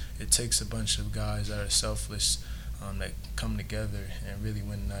 because it takes a bunch of guys that are selfless that come together and really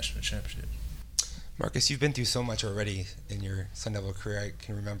win the national championship. Marcus, you've been through so much already in your Sun Devil career. I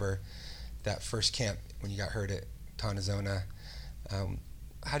can remember that first camp when you got hurt at Tonazona.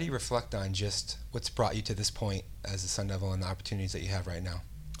 How do you reflect on just what's brought you to this point as a Sun Devil and the opportunities that you have right now?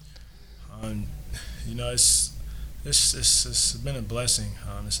 It's been a blessing.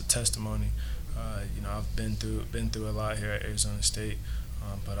 It's a testimony. I've been through a lot here at Arizona State,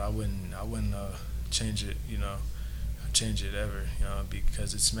 but I wouldn't change it. Change it ever.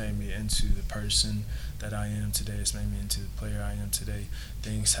 Because it's made me into the person that I am today. It's made me into the player I am today.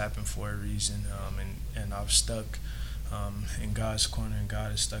 Things happen for a reason, and I've stuck in God's corner, and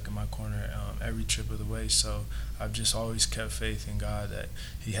God is stuck in my corner every trip of the way. So I've just always kept faith in God that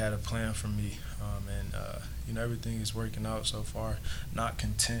He had a plan for me, and everything is working out so far. Not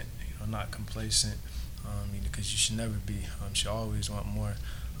content, not complacent, because you should never be. You should always want more.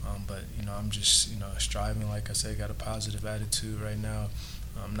 But I'm just striving. Like I said, got a positive attitude right now.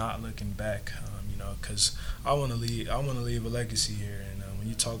 I'm not looking back, because I want to leave a legacy here. And when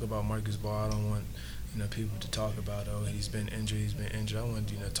you talk about Marcus Ball, I don't want people to talk about, he's been injured. I want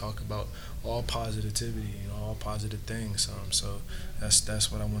to talk about all positivity, all positive things. So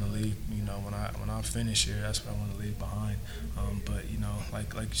that's what I want to leave. When I finish here, that's what I want to leave behind. But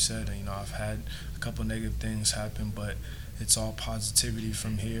like you said, I've had a couple negative things happen, but it's all positivity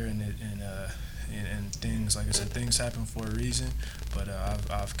from here, and things, like I said, things happen for a reason. But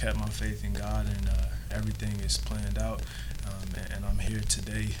I've kept my faith in God, and everything is planned out. And I'm here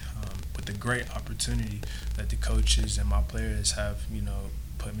today with the great opportunity that the coaches and my players have,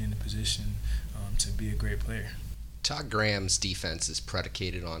 put me in a position to be a great player. Todd Graham's defense is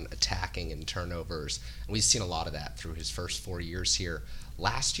predicated on attacking and turnovers, and we've seen a lot of that through his first 4 years here.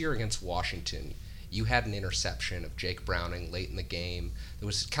 Last year against Washington, you had an interception of Jake Browning late in the game. It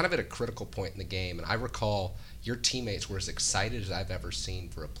was kind of at a critical point in the game, and I recall your teammates were as excited as I've ever seen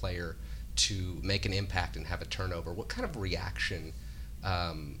for a player to make an impact and have a turnover. What kind of reaction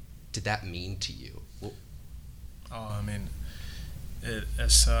did that mean to you?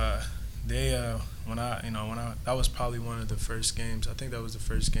 That was probably one of the first games. I think that was the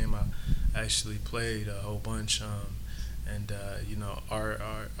first game I actually played a whole bunch.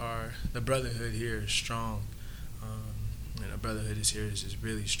 The brotherhood here is strong. Brotherhood is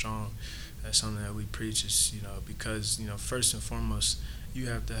really strong. That's something that we preach, is because first and foremost, you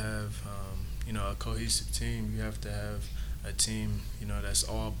have to have a cohesive team. You have to have a team that's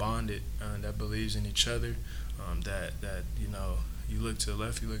all bonded, that believes in each other, that you look to the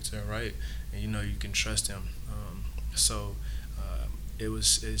left, you look to the right, and you can trust them. It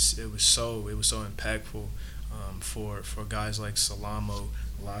was so impactful for guys like Salamo,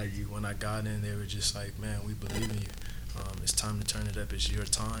 Layu. When I got in, they were just like, man, we believe in you. It's time to turn it up. It's your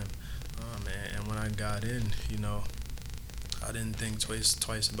time. And when I got in, I didn't think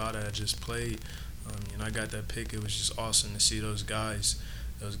twice about it. I just played. I got that pick. It was just awesome to see those guys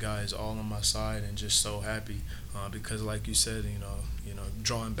all on my side, and just so happy because, like you said,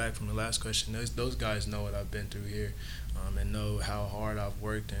 drawing back from the last question, those guys know what I've been through here, and know how hard I've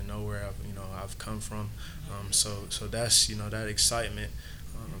worked, and know where I've come from. So that's that excitement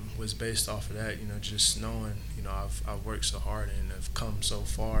was based off of that. Just knowing I've worked so hard and have come so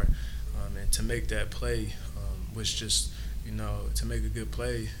far, and to make that play was just to make a good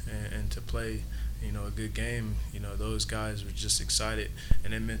play and to play a good game. Those guys were just excited,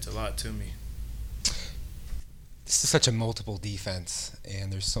 and it meant a lot to me. This is such a multiple defense,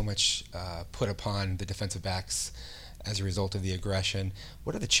 and there's so much put upon the defensive backs as a result of the aggression.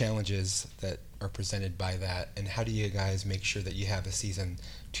 What are the challenges that are presented by that, and how do you guys make sure that you have a season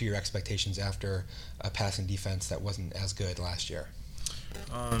to your expectations after a passing defense that wasn't as good last year?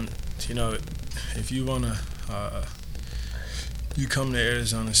 If you want to you come to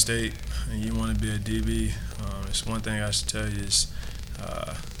Arizona State and you want to be a DB, it's one thing I should tell you is,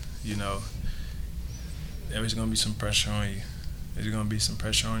 there's going to be some pressure on you. There's going to be some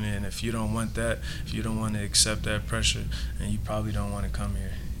pressure on you, and if you don't want that, if you don't want to accept that pressure, then you probably don't want to come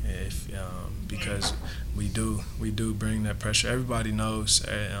here. Because we do bring that pressure. Everybody knows.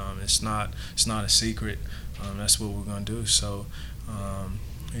 It's not a secret. That's what we're going to do. So, I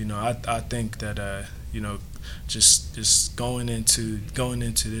think that just going into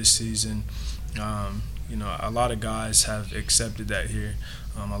this season, a lot of guys have accepted that here.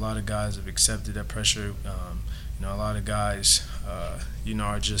 A lot of guys have accepted that pressure. A lot of guys,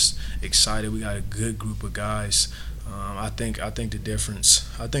 are just excited. We got a good group of guys. I think the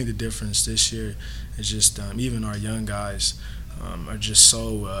difference this year is just even our young guys are just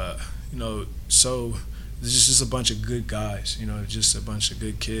so there's just a bunch of good guys, just a bunch of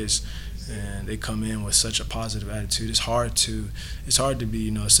good kids, and they come in with such a positive attitude. It's hard to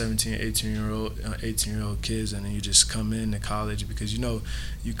be 17, 18-year-old kids, and then you just come into college because you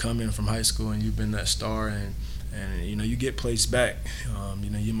come in from high school and you've been that star, and you get placed back.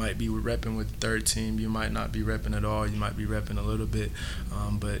 You might be repping with the third team. You might not be repping at all. You might be repping a little bit.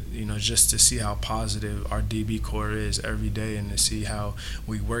 But just to see how positive our DB core is every day, and to see how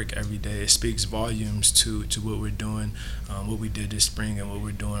we work every day, it speaks volumes to what we're doing, what we did this spring, and what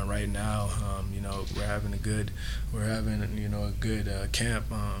we're doing right now. We're having a good camp.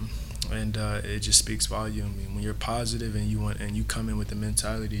 And it just speaks volume. I mean, when you're positive and you come in with the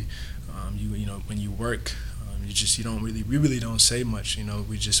mentality, when you work. We really don't say much.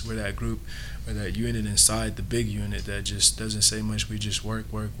 We're that group, or that unit inside the big unit that just doesn't say much. We just work,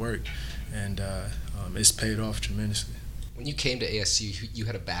 and it's paid off tremendously. When you came to ASU, you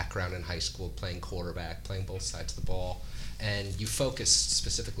had a background in high school playing quarterback, playing both sides of the ball, and you focused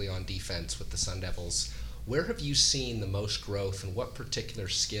specifically on defense with the Sun Devils. Where have you seen the most growth, and what particular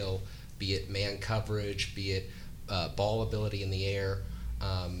skill, be it man coverage, be it ball ability in the air,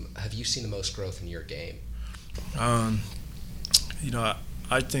 have you seen the most growth in your game? I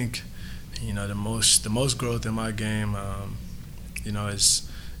think, the most growth in my game,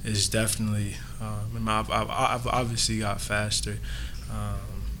 is definitely. I've obviously got faster,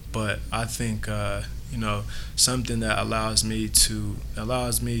 but I think something that allows me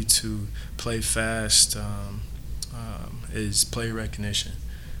to play fast is play recognition.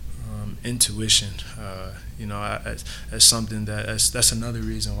 Intuition, that's something that's another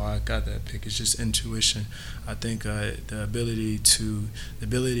reason why I got that pick. It's just intuition. I think the ability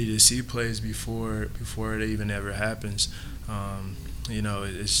to see plays before it even ever happens.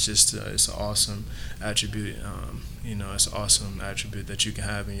 It's just it's an awesome attribute. It's an awesome attribute that you can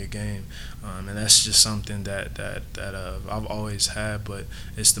have in your game, and that's just something that I've always had. But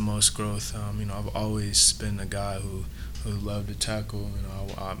it's the most growth. I've always been a guy who loved to tackle.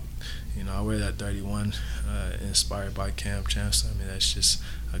 I wear that 31, inspired by Cam Chancellor. I mean, that's just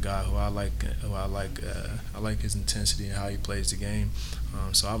a guy who I like. I like his intensity and how he plays the game.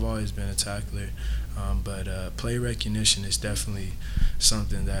 So I've always been a tackler. But play recognition is definitely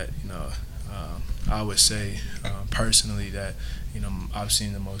something that I would say personally that I've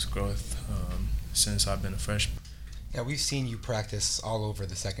seen the most growth since I've been a freshman. Yeah, we've seen you practice all over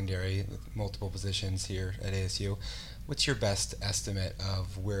the secondary, multiple positions here at ASU. What's your best estimate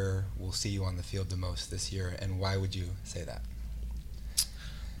of where we'll see you on the field the most this year, and why would you say that?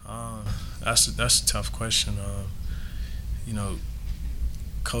 That's a tough question.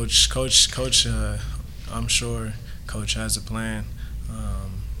 Coach. I'm sure Coach has a plan,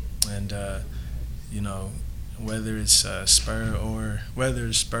 and whether it's spur or whether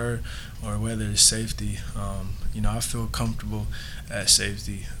it's safety. I feel comfortable at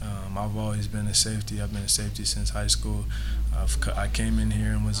safety. I've always been a safety. I've been a safety since high school. I came in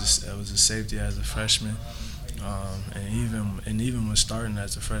here and was a safety as a freshman, and even was starting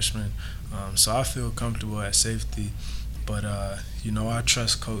as a freshman. So I feel comfortable at safety. But I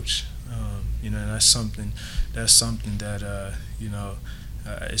trust Coach. And that's something that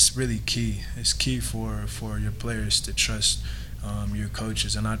it's really key. It's key for your players to trust your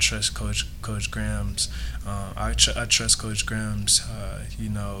coaches, and I trust Coach Graham's. I trust Coach Graham's.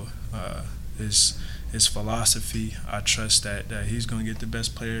 His philosophy. I trust that he's going to get the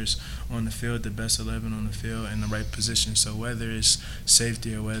best players on the field, the best 11 on the field, in the right position. So whether it's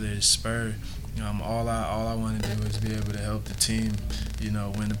safety or whether it's spur, all I want to do is be able to help the team,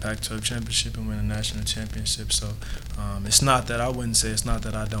 win the Pac-12 championship and win a national championship. So it's not that I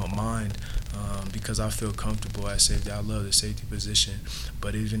don't mind, because I feel comfortable at safety. I love the safety position,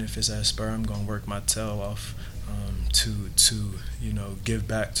 but even if it's at spur, I'm going to work my tail off to give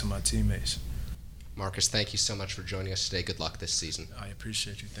back to my teammates. Marcus, thank you so much for joining us today. Good luck this season. I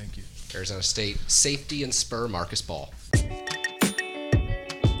appreciate you. Thank you. Arizona State safety and spur Marcus Ball.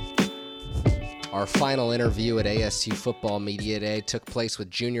 Our final interview at ASU Football Media Day took place with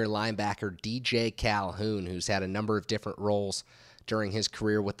junior linebacker DJ Calhoun, who's had a number of different roles during his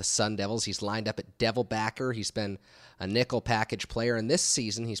career with the Sun Devils. He's lined up at devil backer. He's been a nickel package player, and this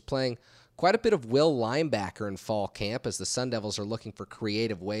season he's playing quite a bit of will linebacker in fall camp as the Sun Devils are looking for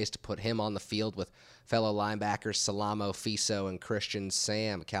creative ways to put him on the field with fellow linebackers Salamo, Fiso, and Christian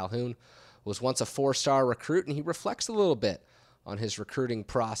Sam. Calhoun was once a four-star recruit, and he reflects a little bit on his recruiting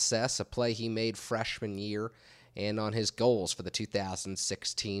process, a play he made freshman year, and on his goals for the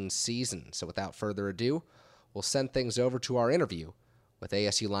 2016 season. So without further ado, we'll send things over to our interview with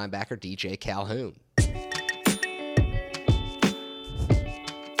ASU linebacker DJ Calhoun.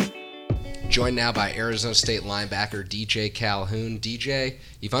 Joined now by Arizona State linebacker DJ Calhoun. DJ,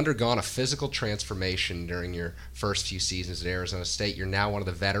 you've undergone a physical transformation during your first few seasons at Arizona State. You're now one of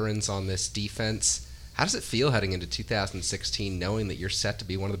the veterans on this defense. How does it feel heading into 2016 knowing that you're set to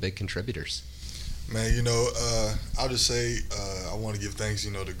be one of the big contributors? Man, I'll just say I want to give thanks, to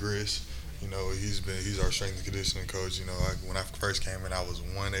Grizz. He's our strength and conditioning coach. When I first came in, I was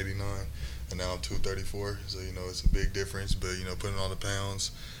 189, and now I'm 234. So, it's a big difference. But, putting on the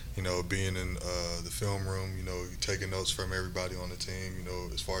pounds, being in the film room, taking notes from everybody on the team,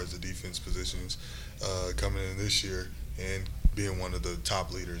 as far as the defense positions coming in this year, and being one of the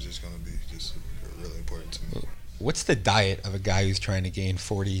top leaders is going to be just really important to me. What's the diet of a guy who's trying to gain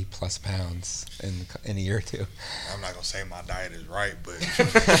 40-plus pounds in a year or two? I'm not going to say my diet is right, but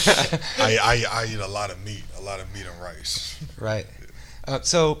I eat a lot of meat and rice. Right.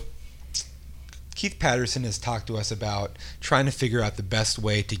 So Keith Patterson has talked to us about trying to figure out the best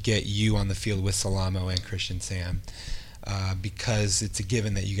way to get you on the field with Salamo and Christian Sam because it's a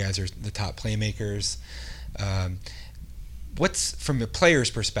given that you guys are the top playmakers. What's, from a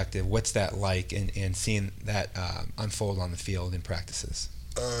player's perspective, what's that like and seeing that unfold on the field in practices?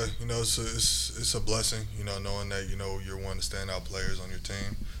 It's a blessing, knowing that, you're one of the standout players on your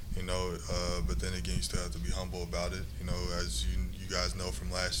team, but then again, you still have to be humble about it. As you guys know from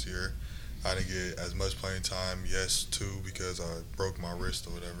last year, I didn't get as much playing time, because I broke my wrist or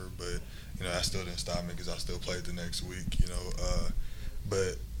whatever, but, that still didn't stop me because I still played the next week,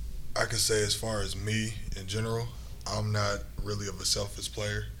 but I could say as far as me in general, I'm not really of a selfish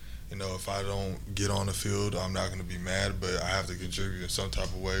player. If I don't get on the field, I'm not going to be mad, but I have to contribute in some type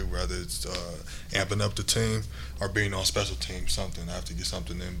of way, whether it's amping up the team or being on special teams, something. I have to get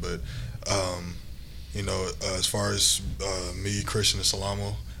something in. But, as far as me, Christian, and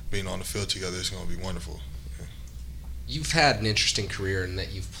Salamo being on the field together, it's going to be wonderful. Yeah. You've had an interesting career in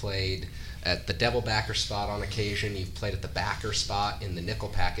that you've played at the devil backer spot on occasion, you've played at the backer spot in the nickel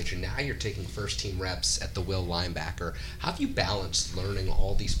package, and now you're taking first-team reps at the will linebacker. How have you balanced learning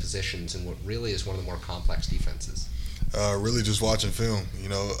all these positions in what really is one of the more complex defenses? Really just watching film,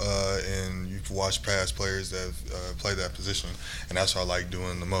 and you've watched past players that have played that position, and that's what I like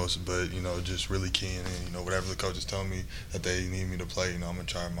doing the most. But, just really keying in, whatever the coaches tell me that they need me to play, I'm going to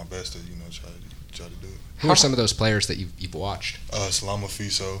try my best to, try to do it. Who are some of those players that you've watched? Salamo,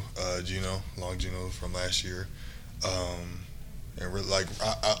 Fiso, Gino from last year. And really,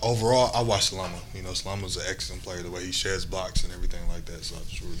 overall, I watch Salamo. Salamo's an excellent player, the way he sheds blocks and everything like that, so I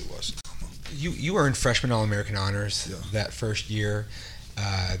just really watch Salamo. You earned freshman All-American honors that first year.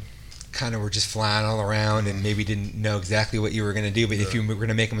 Kind of were just flying all around and maybe didn't know exactly what you were going to do, but if you were going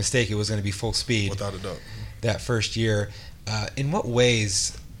to make a mistake, it was going to be full speed. Without a doubt. That first year. In what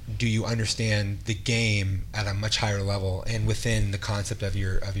ways do you understand the game at a much higher level and within the concept of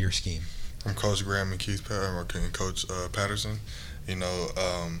your scheme? From Coach Graham and Coach Patterson,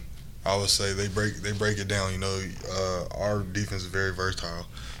 I would say they break it down. Our defense is very versatile.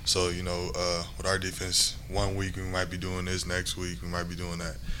 So with our defense, 1 week we might be doing this, next week we might be doing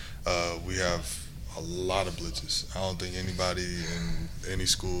that. We have a lot of blitzes. I don't think anybody in any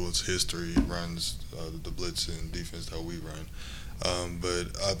school's history runs the blitz and defense that we run.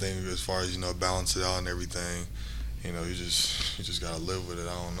 But I think as far as balance it out and everything, you just gotta live with it.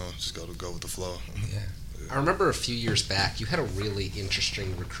 I don't know, just gotta go with the flow. Yeah. I remember a few years back, you had a really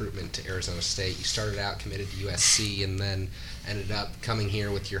interesting recruitment to Arizona State. You started out committed to USC and then ended up coming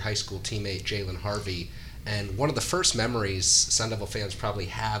here with your high school teammate Jalen Harvey. And one of the first memories Sun Devil fans probably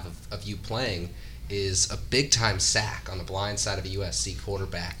have of you playing is a big-time sack on the blind side of a USC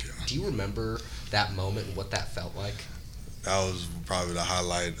quarterback. Yeah. Do you remember that moment and what that felt like? That was probably the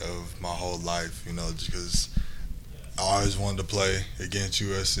highlight of my whole life, just because I always wanted to play against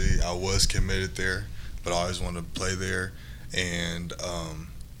USC. I was committed there, but I always wanted to play there. And,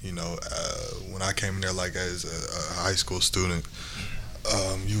 when I came in there as a high school student,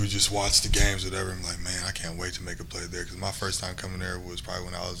 you would just watch the games or whatever. I'm like, man, I can't wait to make a play there. Because my first time coming there was probably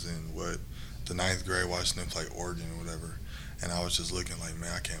when I was in, the 9th grade, watching them play Oregon or whatever. And I was just looking like,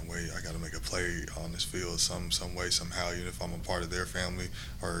 man, I can't wait. I got to make a play on this field some way, somehow, even if I'm a part of their family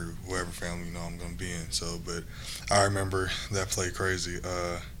or whoever family, I'm going to be in. So, but I remember that play crazy.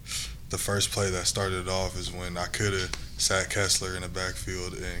 The first play that started it off is when I could have sat Kessler in the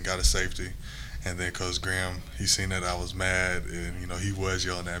backfield and got a safety. And then Coach Graham, he seen that I was mad, and, he was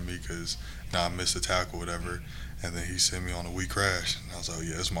yelling at me because I missed a tackle or whatever. And then he sent me on a weak crash. And I was like,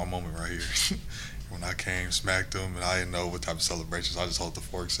 yeah, it's my moment right here. When I came, smacked him, and I didn't know what type of celebrations. I just held the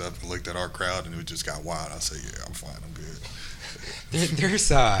forks up and looked at our crowd, and it just got wild. I said, yeah, I'm fine. I'm good. There's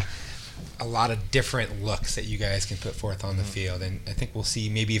a lot of different looks that you guys can put forth on the field, and I think we'll see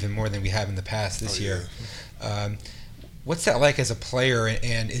maybe even more than we have in the past this year. What's that like as a player,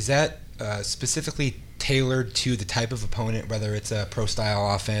 and is that specifically tailored to the type of opponent, whether it's a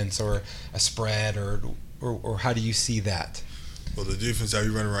pro-style offense or a spread, or how do you see that? Well, the defense that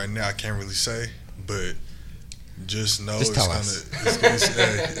we're running right now, I can't really say. But just know just it's tell gonna. us.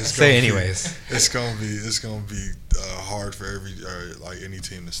 It's Say gonna anyways. It's gonna be hard for any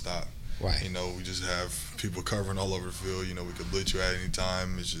team to stop. Why? We just have people covering all over the field. We could blitz you at any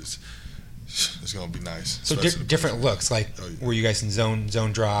time. It's gonna be nice. So different looks, like were you guys in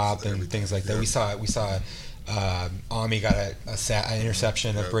zone drop and things like that? Yeah. We saw. Ami got an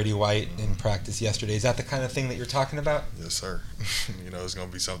interception of Brady White in practice yesterday. Is that the kind of thing that you're talking about? Yes, sir. It's going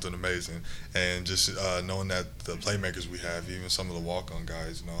to be something amazing. And just knowing that the playmakers we have, even some of the walk-on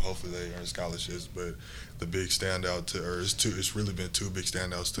guys, hopefully they earn scholarships. But the big standout, it's really been two big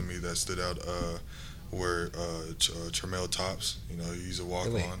standouts to me that stood out were Tremel Tops. He's a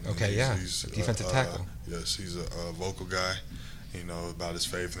walk-on. Really? Okay, he's defensive tackle. Yes, he's a vocal guy. About his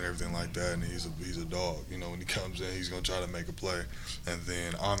faith and everything like that, and he's a dog. When he comes in, he's gonna try to make a play. And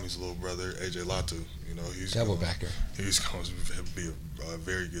then Ami's little brother, AJ Latu, he's double backer. He's going to be a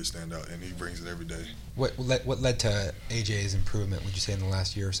very good standout, and he brings it every day. What led to AJ's improvement? Would you say in the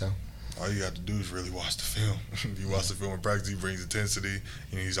last year or so? All you have to do is really watch the film. If you watch the film in practice, he brings intensity.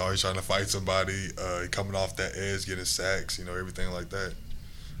 He's always trying to fight somebody, coming off that edge, getting sacks, everything like that.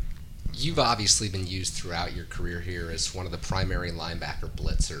 You've obviously been used throughout your career here as one of the primary linebacker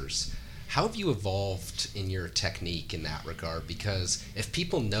blitzers. How have you evolved in your technique in that regard? Because if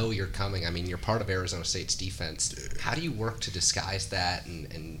people know you're coming, you're part of Arizona State's defense. How do you work to disguise that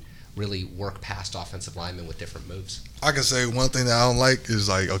and really work past offensive linemen with different moves? I can say one thing that I don't like is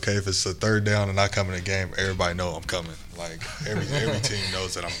okay, if it's a third down and I come in the game, everybody know I'm coming. Every team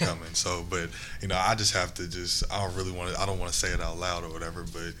knows that I'm coming. So, but I just have to I don't want to say it out loud or whatever.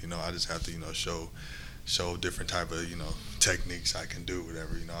 But I just have to show different type of techniques I can do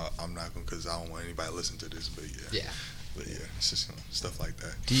whatever. I'm not going because I don't want anybody to listen to this. But yeah. It's just stuff like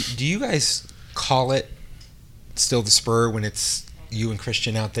that. Do you guys call it still the spur when it's you and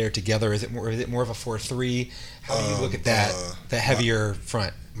Christian out there together? Is it more of a 4-3? How do you look at that heavier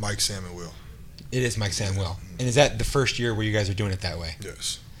front? Mike Salmon will. It is Mike Samuel. And is that the first year where you guys are doing it that way?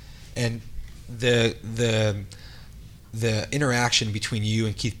 Yes. And the interaction between you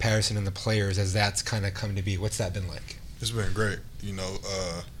and Keith Patterson and the players as that's kind of come to be, what's that been like? It's been great.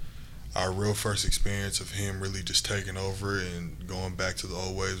 Our real first experience of him really just taking over and going back to the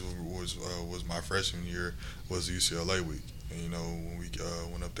old ways was my freshman year, was UCLA week. And, when we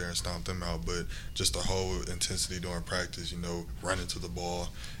went up there and stomped them out, but just the whole intensity during practice, running to the ball,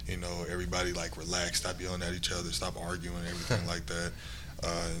 everybody relax, stop yelling at each other, stop arguing, everything like that,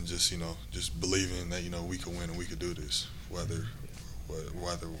 and just believing that we could win and we could do this, what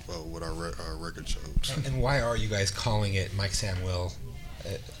our record showed. And why are you guys calling it Mike Samuel?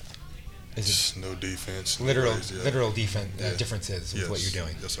 Is just no defense, literal defense differences with what you're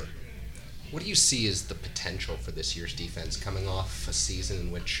doing? Yes, sir. What do you see as the potential for this year's defense coming off a season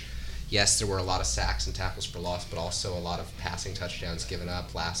in which, yes, there were a lot of sacks and tackles for loss, but also a lot of passing touchdowns given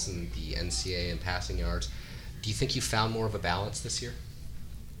up, last in the NCAA in passing yards? Do you think you found more of a balance this year?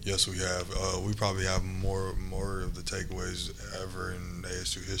 Yes, we have. We probably have more of the takeaways ever in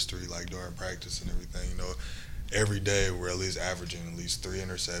ASU history, during practice and everything. Every day we're at least averaging at least 3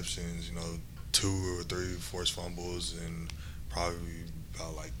 interceptions, 2 or 3 forced fumbles, and probably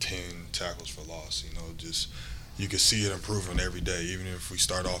about 10 tackles for loss. Just you can see it improving every day. Even if we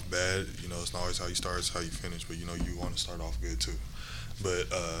start off bad, it's not always how you start, it's how you finish. But you want to start off good too. But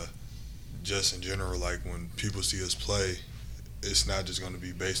just in general, when people see us play, it's not just going to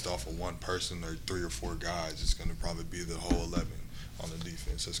be based off of one person or 3 or 4 guys. It's going to probably be the whole 11 on the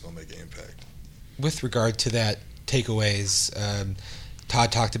defense that's going to make an impact. With regard to that takeaways,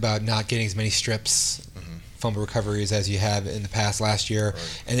 Todd talked about not getting as many strips, fumble recoveries as you have in the past last year.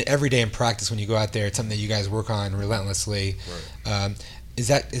 Right. And every day in practice when you go out there, it's something that you guys work on relentlessly. Right.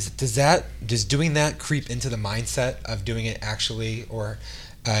 does doing that creep into the mindset of doing it actually, or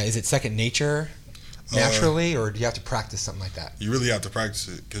is it second nature naturally, or do you have to practice something like that? You really have to practice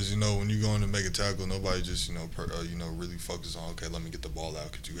it because, when you go in to make a tackle, nobody just, really focuses on, okay, let me get the ball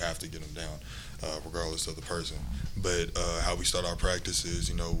out, because you have to get them down, regardless of the person. But how we start our practice is,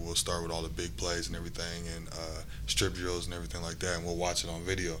 we'll start with all the big plays and everything, and strip drills and everything like that, and we'll watch it on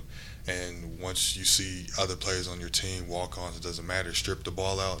video. And once you see other players on your team walk on, it doesn't matter, strip the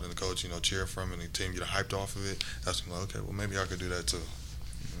ball out, and the coach, cheer from it, and the team get hyped off of it, that's when, okay, well, maybe I could do that too.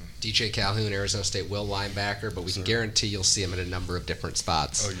 DJ Calhoun, Arizona State will linebacker, but we can guarantee you'll see him in a number of different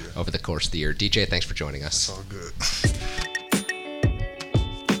spots over the course of the year. DJ, thanks for joining us. It's all good.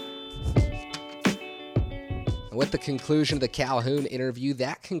 With the conclusion of the Calhoun interview,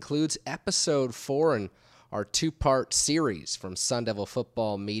 that concludes episode 4 in our 2-part series from Sun Devil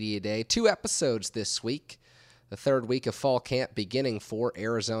Football Media Day. 2 episodes this week, the 3rd week of fall camp beginning for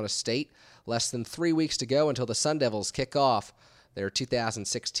Arizona State. Less than 3 weeks to go until the Sun Devils kick off their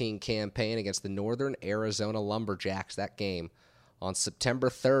 2016 campaign against the Northern Arizona Lumberjacks. That game on September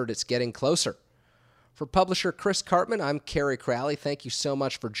 3rd. It's getting closer. For publisher Chris Karpman, I'm Kerry Crowley. Thank you so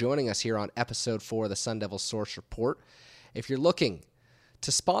much for joining us here on episode 4 of the Sun Devil Source Report. If you're looking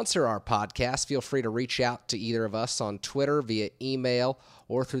to sponsor our podcast, feel free to reach out to either of us on Twitter, via email,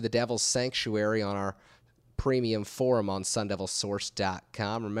 or through the Devil's Sanctuary on our premium forum on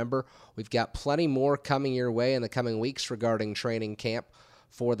sundevilsource.com. Remember, we've got plenty more coming your way in the coming weeks regarding training camp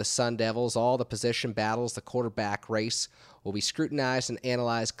for the Sun Devils. All the position battles, the quarterback race will be scrutinized and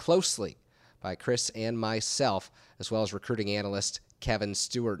analyzed closely by Chris and myself, as well as recruiting analyst Kevin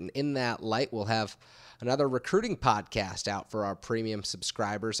Stewart. And in that light, we'll have another recruiting podcast out for our premium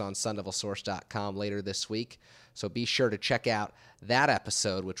subscribers on sundevilsource.com later this week. So be sure to check out that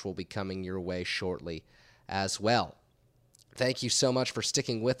episode, which will be coming your way shortly as well. Thank you so much for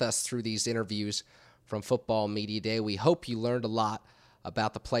sticking with us through these interviews from Football Media Day. We hope you learned a lot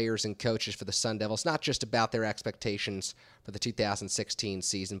about the players and coaches for the Sun Devils, not just about their expectations for the 2016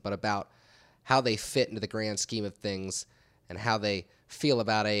 season, but about how they fit into the grand scheme of things and how they feel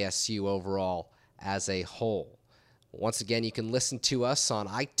about ASU overall as a whole. Once again, you can listen to us on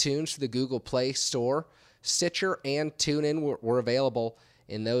iTunes, the Google Play Store, Stitcher, and TuneIn. We're available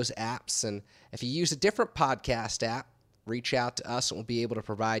in those apps. And if you use a different podcast app, reach out to us and we'll be able to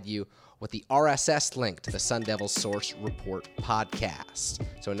provide you with the RSS link to the Sun Devil Source Report podcast.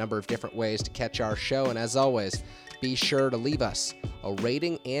 So a number of different ways to catch our show. And as always, be sure to leave us a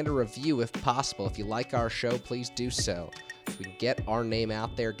rating and a review if possible. If you like our show, please do so. So we can get our name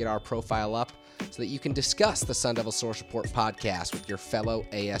out there, get our profile up, so that you can discuss the Sun Devil Source Report podcast with your fellow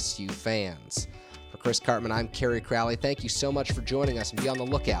ASU fans. For Chris Karpman, I'm Kerry Crowley. Thank you so much for joining us, and be on the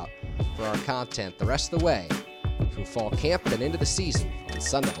lookout for our content the rest of the way through fall camp and into the season on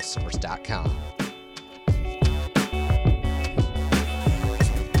sundevilsource.com.